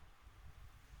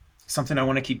something I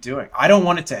want to keep doing. I don't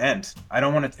want it to end. I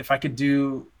don't want it. If I could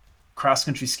do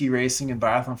cross-country ski racing and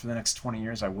biathlon for the next 20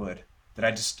 years, I would. But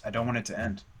I don't want it to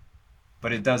end.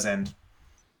 But it does end.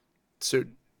 So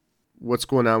what's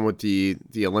going on with the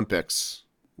Olympics?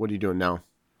 What are you doing now?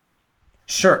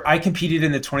 Sure. I competed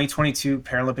in the 2022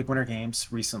 Paralympic Winter Games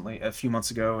recently, a few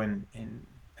months ago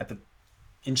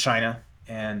in China.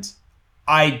 And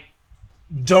I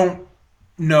don't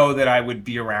know that I would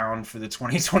be around for the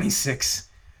 2026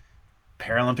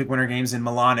 Paralympic Winter Games in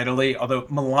Milan, Italy. Although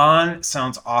Milan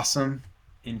sounds awesome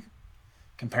in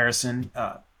comparison,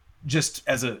 just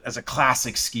as a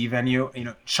classic ski venue.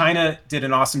 China did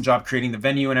an awesome job creating the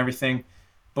venue and everything,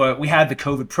 but we had the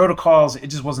COVID protocols. It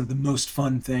just wasn't the most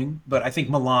fun thing. But I think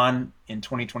Milan in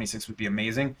 2026 would be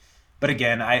amazing. But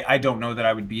again, I don't know that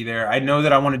I would be there. I know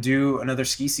that I want to do another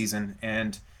ski season.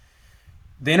 And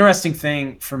the interesting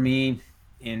thing for me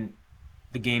in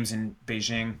the games in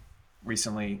Beijing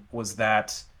recently was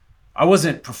that I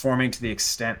wasn't performing to the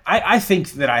extent. I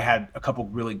think that I had a couple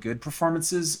really good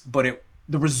performances, but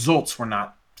the results were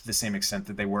not to the same extent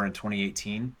that they were in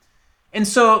 2018. And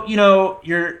so,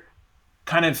 you're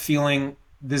kind of feeling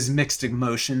these mixed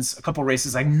emotions. A couple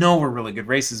races I know were really good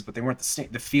races, but they weren't the same.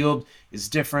 The field is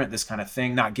different, this kind of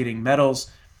thing, not getting medals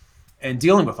and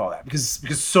dealing with all that because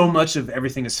so much of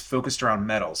everything is focused around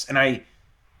medals. And I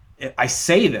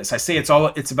say it's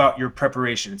about your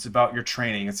preparation, it's about your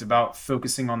training, it's about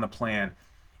focusing on the plan.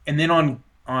 And then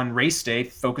on race day,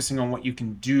 focusing on what you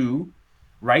can do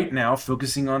right now,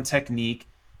 focusing on technique,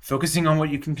 focusing on what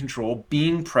you can control,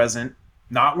 being present,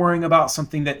 not worrying about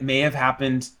something that may have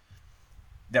happened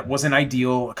that wasn't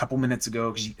ideal a couple minutes ago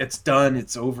because it's done,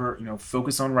 it's over.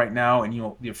 Focus on right now, and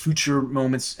your future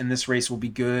moments in this race will be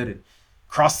good. And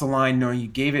cross the line knowing you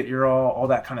gave it your all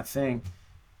that kind of thing.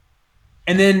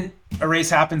 And then a race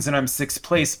happens and I'm sixth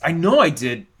place. I know I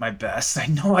did my best. I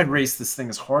know I raced this thing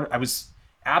as hard. I was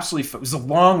it was a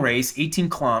long race, 18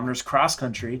 kilometers cross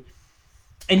country,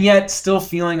 and yet still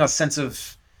feeling a sense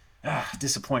of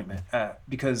disappointment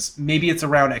because maybe it's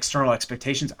around external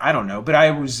expectations. I don't know, but I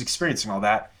was experiencing all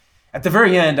that. At the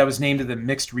very end, I was named to the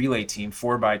mixed relay team,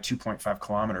 4 by 2.5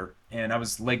 kilometer, and I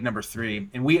was leg number 3,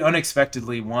 and we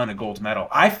unexpectedly won a gold medal.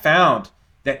 I found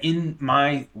that in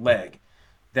my leg,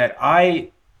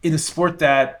 in a sport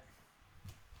that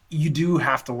you do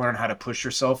have to learn how to push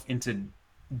yourself into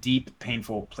deep,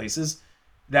 painful places,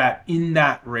 that in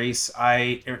that race,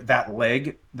 that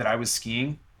leg that I was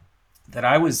skiing, that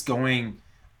I was going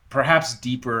perhaps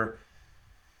deeper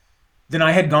than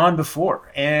I had gone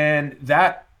before. And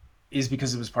that is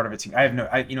because it was part of a team.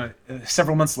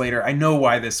 Several months later, I know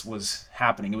why this was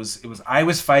happening. I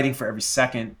was fighting for every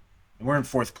second, and we're in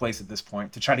 4th place at this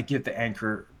point, to try to get the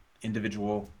anchor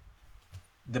individual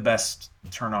the best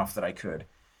turnoff that I could.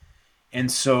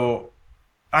 And so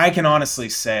I can honestly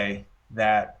say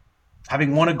that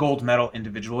having won a gold medal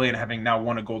individually and having now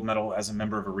won a gold medal as a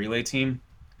member of a relay team,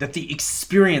 that the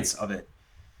experience of it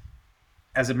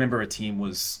as a member of a team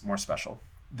was more special.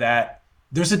 That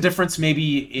there's a difference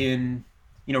maybe in,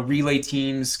 relay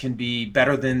teams can be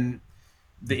better than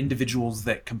the individuals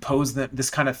that compose them,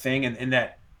 this kind of thing. And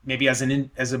that maybe as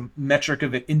a metric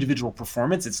of an individual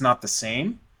performance, it's not the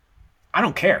same. I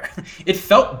don't care. It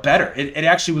felt better. It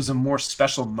actually was a more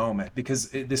special moment because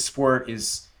this sport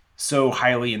is so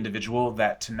highly individual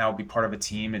that to now be part of a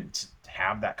team and to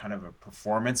have that kind of a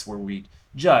performance where we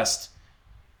just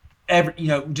had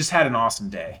an awesome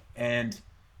day. And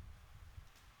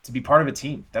to be part of a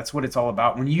team, that's what it's all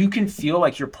about. When you can feel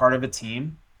like you're part of a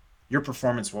team, your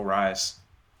performance will rise.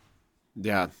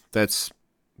 Yeah, that's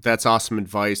awesome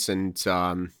advice. And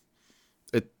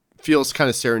it feels kind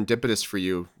of serendipitous for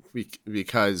you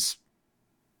because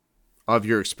of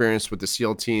your experience with the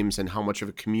SEAL teams and how much of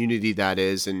a community that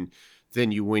is. And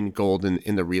then you win gold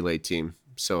in the relay team.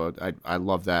 So I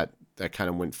love that kind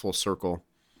of went full circle.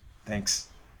 Thanks.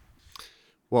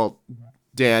 Well,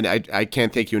 Dan, I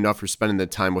can't thank you enough for spending the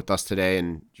time with us today.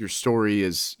 And your story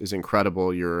is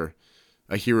incredible. You're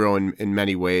a hero in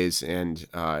many ways. And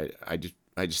I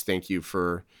just thank you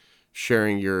for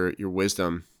sharing your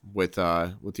wisdom with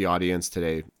the audience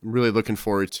today. I'm really looking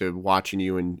forward to watching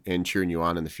you and cheering you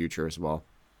on in the future as well.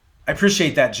 I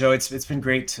appreciate that, Joe. It's been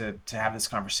great to have this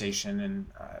conversation,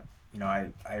 and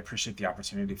I appreciate the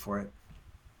opportunity for it.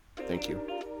 Thank you.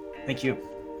 Thank you.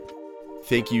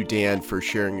 Thank you, Dan, for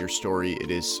sharing your story. It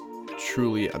is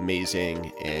truly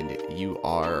amazing, and you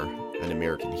are an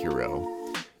American hero.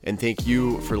 And thank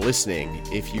you for listening.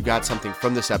 If you got something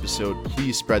from this episode,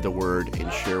 please spread the word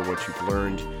and share what you've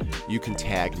learned. You can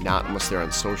tag Not Almost There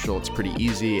on social. It's pretty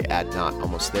easy at Not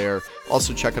Almost There.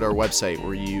 Also, check out our website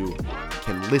where you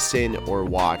can listen or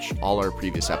watch all our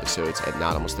previous episodes at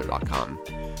notalmostthere.com.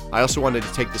 I also wanted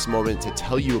to take this moment to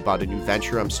tell you about a new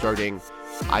venture I'm starting.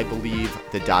 I believe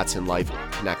the dots in life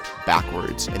connect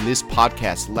backwards. And this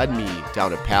podcast led me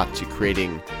down a path to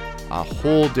creating a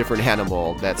whole different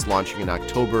animal that's launching in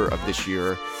October of this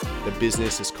year. The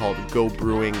business is called Go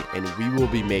Brewing, and we will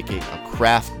be making a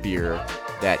craft beer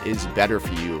that is better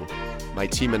for you. My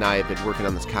team and I have been working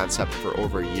on this concept for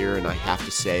over a year, and I have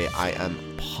to say I am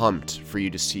pumped for you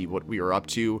to see what we are up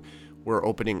to. We're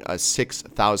opening a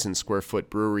 6,000 square foot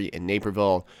brewery in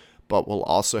Naperville, but we'll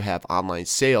also have online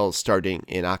sales starting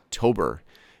in October.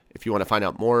 If you want to find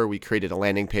out more, we created a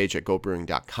landing page at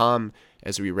gobrewing.com.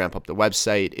 As we ramp up the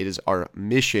website, it is our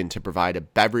mission to provide a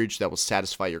beverage that will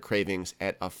satisfy your cravings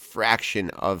at a fraction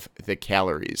of the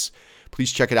calories.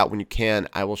 Please check it out when you can.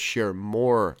 I will share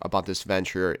more about this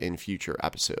venture in future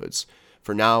episodes.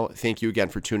 For now, thank you again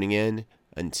for tuning in.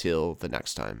 Until the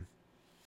next time.